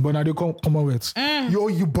colonialism, but now they come Commonwealth.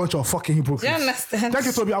 You bunch of fucking hypocrites. Do you understand? Thank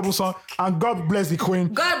you, Toby Amuson, and God bless the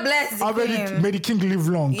Queen. God bless the Queen. May the King live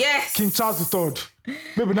long. Yes. King Charles III.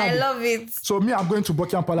 Maybe now. I love it. So me, I'm going to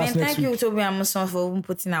Buckingham Palace And next thank you, week. Toby Amuson, for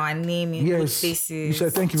putting our name in good Yes. places. Michelle,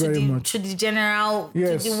 thank you very much. To the general,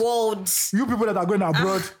 Yes. to the world. You people that are going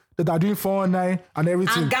abroad, that are doing 419 and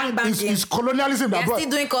everything. And gangbanging. It's colonialism that They're brought.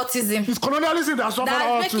 still doing cultism. It's colonialism that's suffered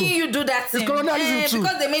all That's too. making you do that thing. colonialism too.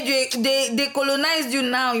 Because they made you, they colonized you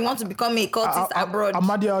now. You want to become a cultist abroad.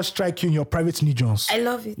 Amadia will strike you in your private legions. I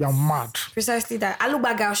love it. You're mad. Precisely that.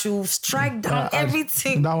 Alubaga should strike down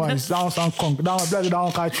everything. That one sound conk. That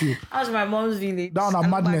one catch you. That was my mom's village. Down a Alubaga.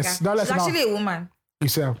 madness. That She's lesson actually a woman.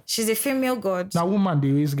 Yourself. She's a female god. Now woman they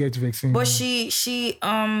always get vaccine. But she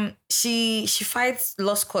fights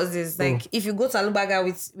lost causes. Like if you go to Alubaga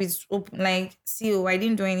with open, like, I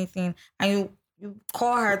didn't do anything, and you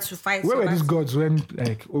call her to fight. Where were these gods when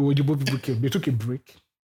like Ojibo people came? They took a break.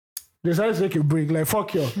 They decided to take a break. Like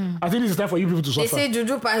fuck you. I think this is time for you people to They suffer. say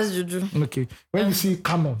juju pass juju. Okay. When you see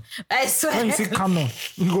canon, I swear. when you see canon,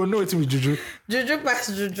 you go know it's with juju. Juju pass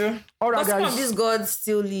juju. All right, But some guys. of these gods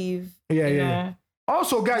still live. Yeah, you yeah. know.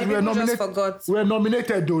 Also, guys, The we were people just nominated. forgot. We were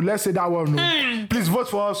nominated though. Let's say that one. No. Please vote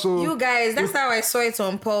for us. So You guys, that's how I saw it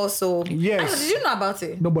on Pulse. So Yes. Did you know about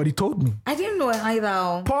it? nobody told me. I didn't know it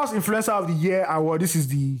either. Pulse Influencer of the Year award. This is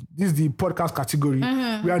the podcast category.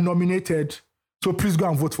 We are nominated. So please go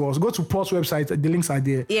and vote for us. Go to Pulse website. The links are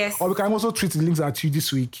there. Yes. Or we can also tweet the links at you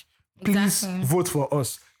this week. Please Exactly. vote for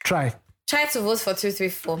us. Try. Try to vote for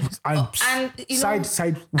 234. And you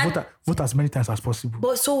know, vote as many times as possible.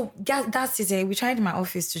 But so that's it. We tried in my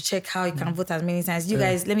office to check how you can vote as many times. You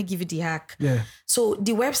guys, let me give you the hack. Yeah. So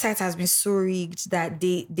the website has been so rigged that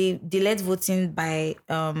they let voting by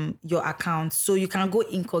your account. So you can go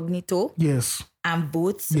incognito Yes. and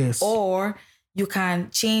vote. Yes. Or you can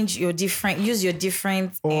use your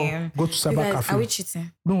different Or go to you cyber guys, cafe. are we cheating?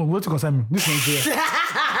 No, what to concern me? This is Nigeria.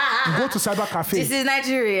 Go to cyber cafe. This is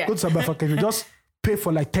Nigeria. Go to cyber cafe. Just pay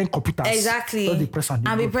for like 10 computers. Exactly. Just the press and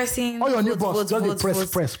I'll the be vote. pressing All your vote, neighbors, vote, just the vote,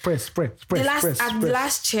 vote. press. The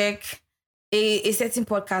last check, a certain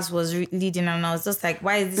podcast was leading, and I was just like,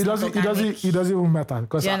 why is this? It doesn't even matter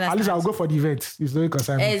because Do you at least I'll go for the event. It's very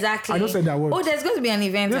concerned. Exactly. I don't say that word. Oh, there's going to be an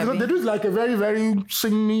event. They Abi. do it like a very, very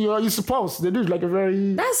senior. You suppose they do it like a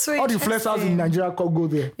very. That's so all the influencers interesting. in Nigeria can go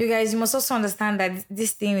there. You guys, you must also understand that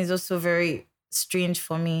this thing is also very strange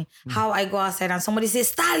for me. How I go outside and somebody says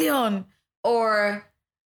stallion, or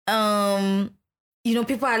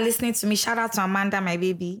people are listening to me. Shout out to Amanda, my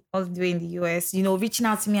baby, all the way in the US, reaching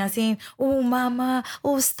out to me and saying, oh mama,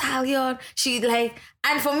 oh stallion. She like,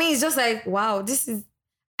 and for me it's just like, wow, this is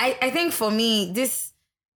I think for me, this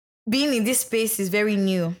being in this space is very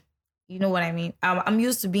new. You know what I mean? I'm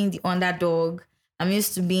used to being the underdog. I'm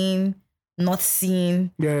used to being not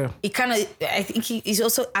seen. Yeah. It kind of, I think it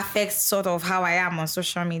also affects sort of how I am on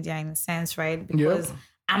social media in a sense, right? Because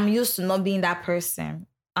I'm used to not being that person.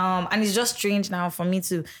 And it's just strange now for me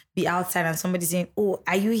to be outside and somebody saying, oh,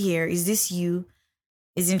 are you here? Is this you?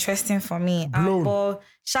 It's interesting for me. But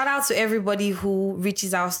shout out to everybody who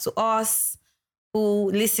reaches out to us,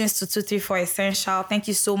 who listens to 234 Essential. Thank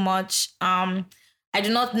you so much. I do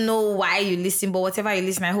not know why you listen, but whatever you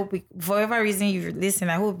listen, I hope for whatever reason you listen,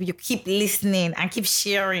 I hope you keep listening and keep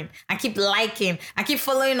sharing and keep liking and keep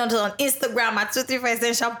following us on Instagram at 234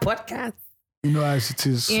 Essential Podcast. You know as it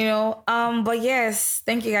is. You know, but yes,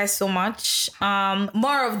 thank you guys so much.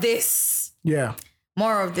 More of this. Yeah.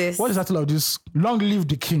 More of this. What is that all of this? Long live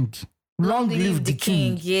the king. Long live the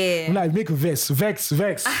king. Yeah. Like make vex.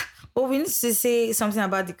 But we need to say something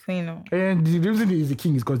about the queen. No? And the reason is the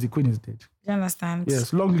king is because the queen is dead. You understand?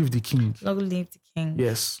 Yes. Long live the king. Long live the king.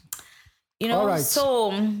 Yes. You know, all right.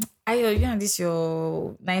 So you and this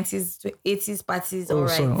your 90s to 80s parties. All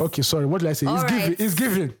right. Sorry. Okay, sorry. What did I say? All It's right.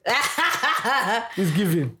 giving. It's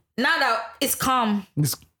giving. Now that it's calm.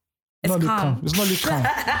 It's not calm. It's not calm.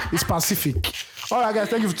 It's Pacific. All right, guys.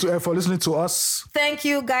 Thank you for listening to us. Thank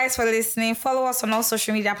you guys for listening. Follow us on all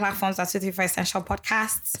social media platforms at 234 Essential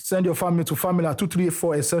Podcasts. Send your family to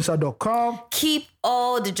family@234essential.com. Keep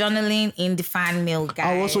all the journaling in the fan mail, guys.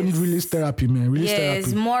 I also need release therapy, man. Release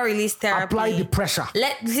therapy. More release therapy. Apply the pressure.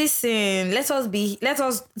 Let us in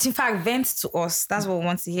fact vent to us. That's what we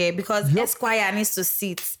want to hear, because Esquire needs to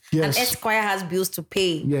sit. Yes. And Esquire has bills to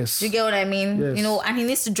pay. Yes. You get what I mean? Yes. You know, and he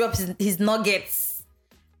needs to drop his nuggets.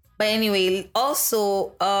 But anyway,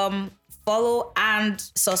 also follow and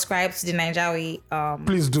subscribe to the Nigeria Way.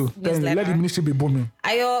 Please do. Then let the ministry be booming.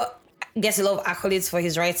 Ayo gets a lot of accolades for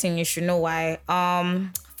his writing. You should know why.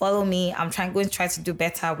 Follow me. I'm going to try to do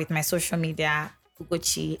better with my social media.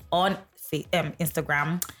 Ugochi on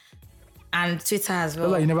Instagram and Twitter as well.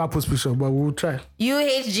 Like you never post picture, but we'll try.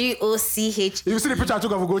 UHGOCH. If you see the picture I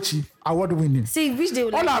took of Ugochi, award winning. See, which day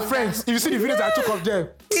would all I our post friends, that? if you see the videos I took of them,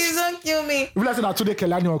 Please don't kill me. if you like that today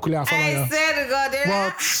Kelani or Kule I said to God,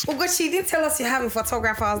 What? Ugochi didn't tell us you have a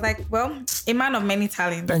photographer. I was like, well, a man of many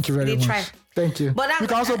talents. Thank you very much. Try. Thank you. But you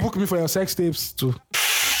can also book me for your sex tapes too.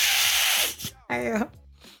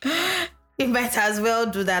 He might as well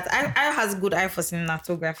do that. I has good eye for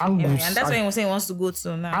cinematography. Anyway, and that's why he was saying he wants to go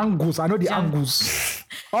to now. Angus. I know the Angus.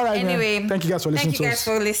 All right, anyway, man. Thank you guys for listening to us. Thank you guys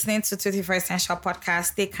for listening to 234 Essential Podcast.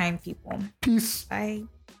 Stay kind, people. Peace. Bye.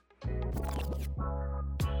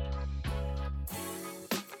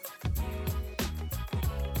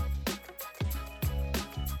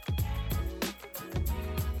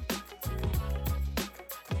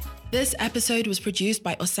 This episode was produced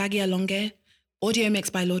by Osagi Alonge, audio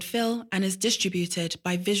mixed by Lord Phil, and is distributed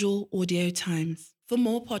by Visual Audio Times. For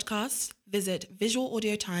more podcasts, visit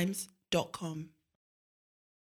visualaudiotimes.com.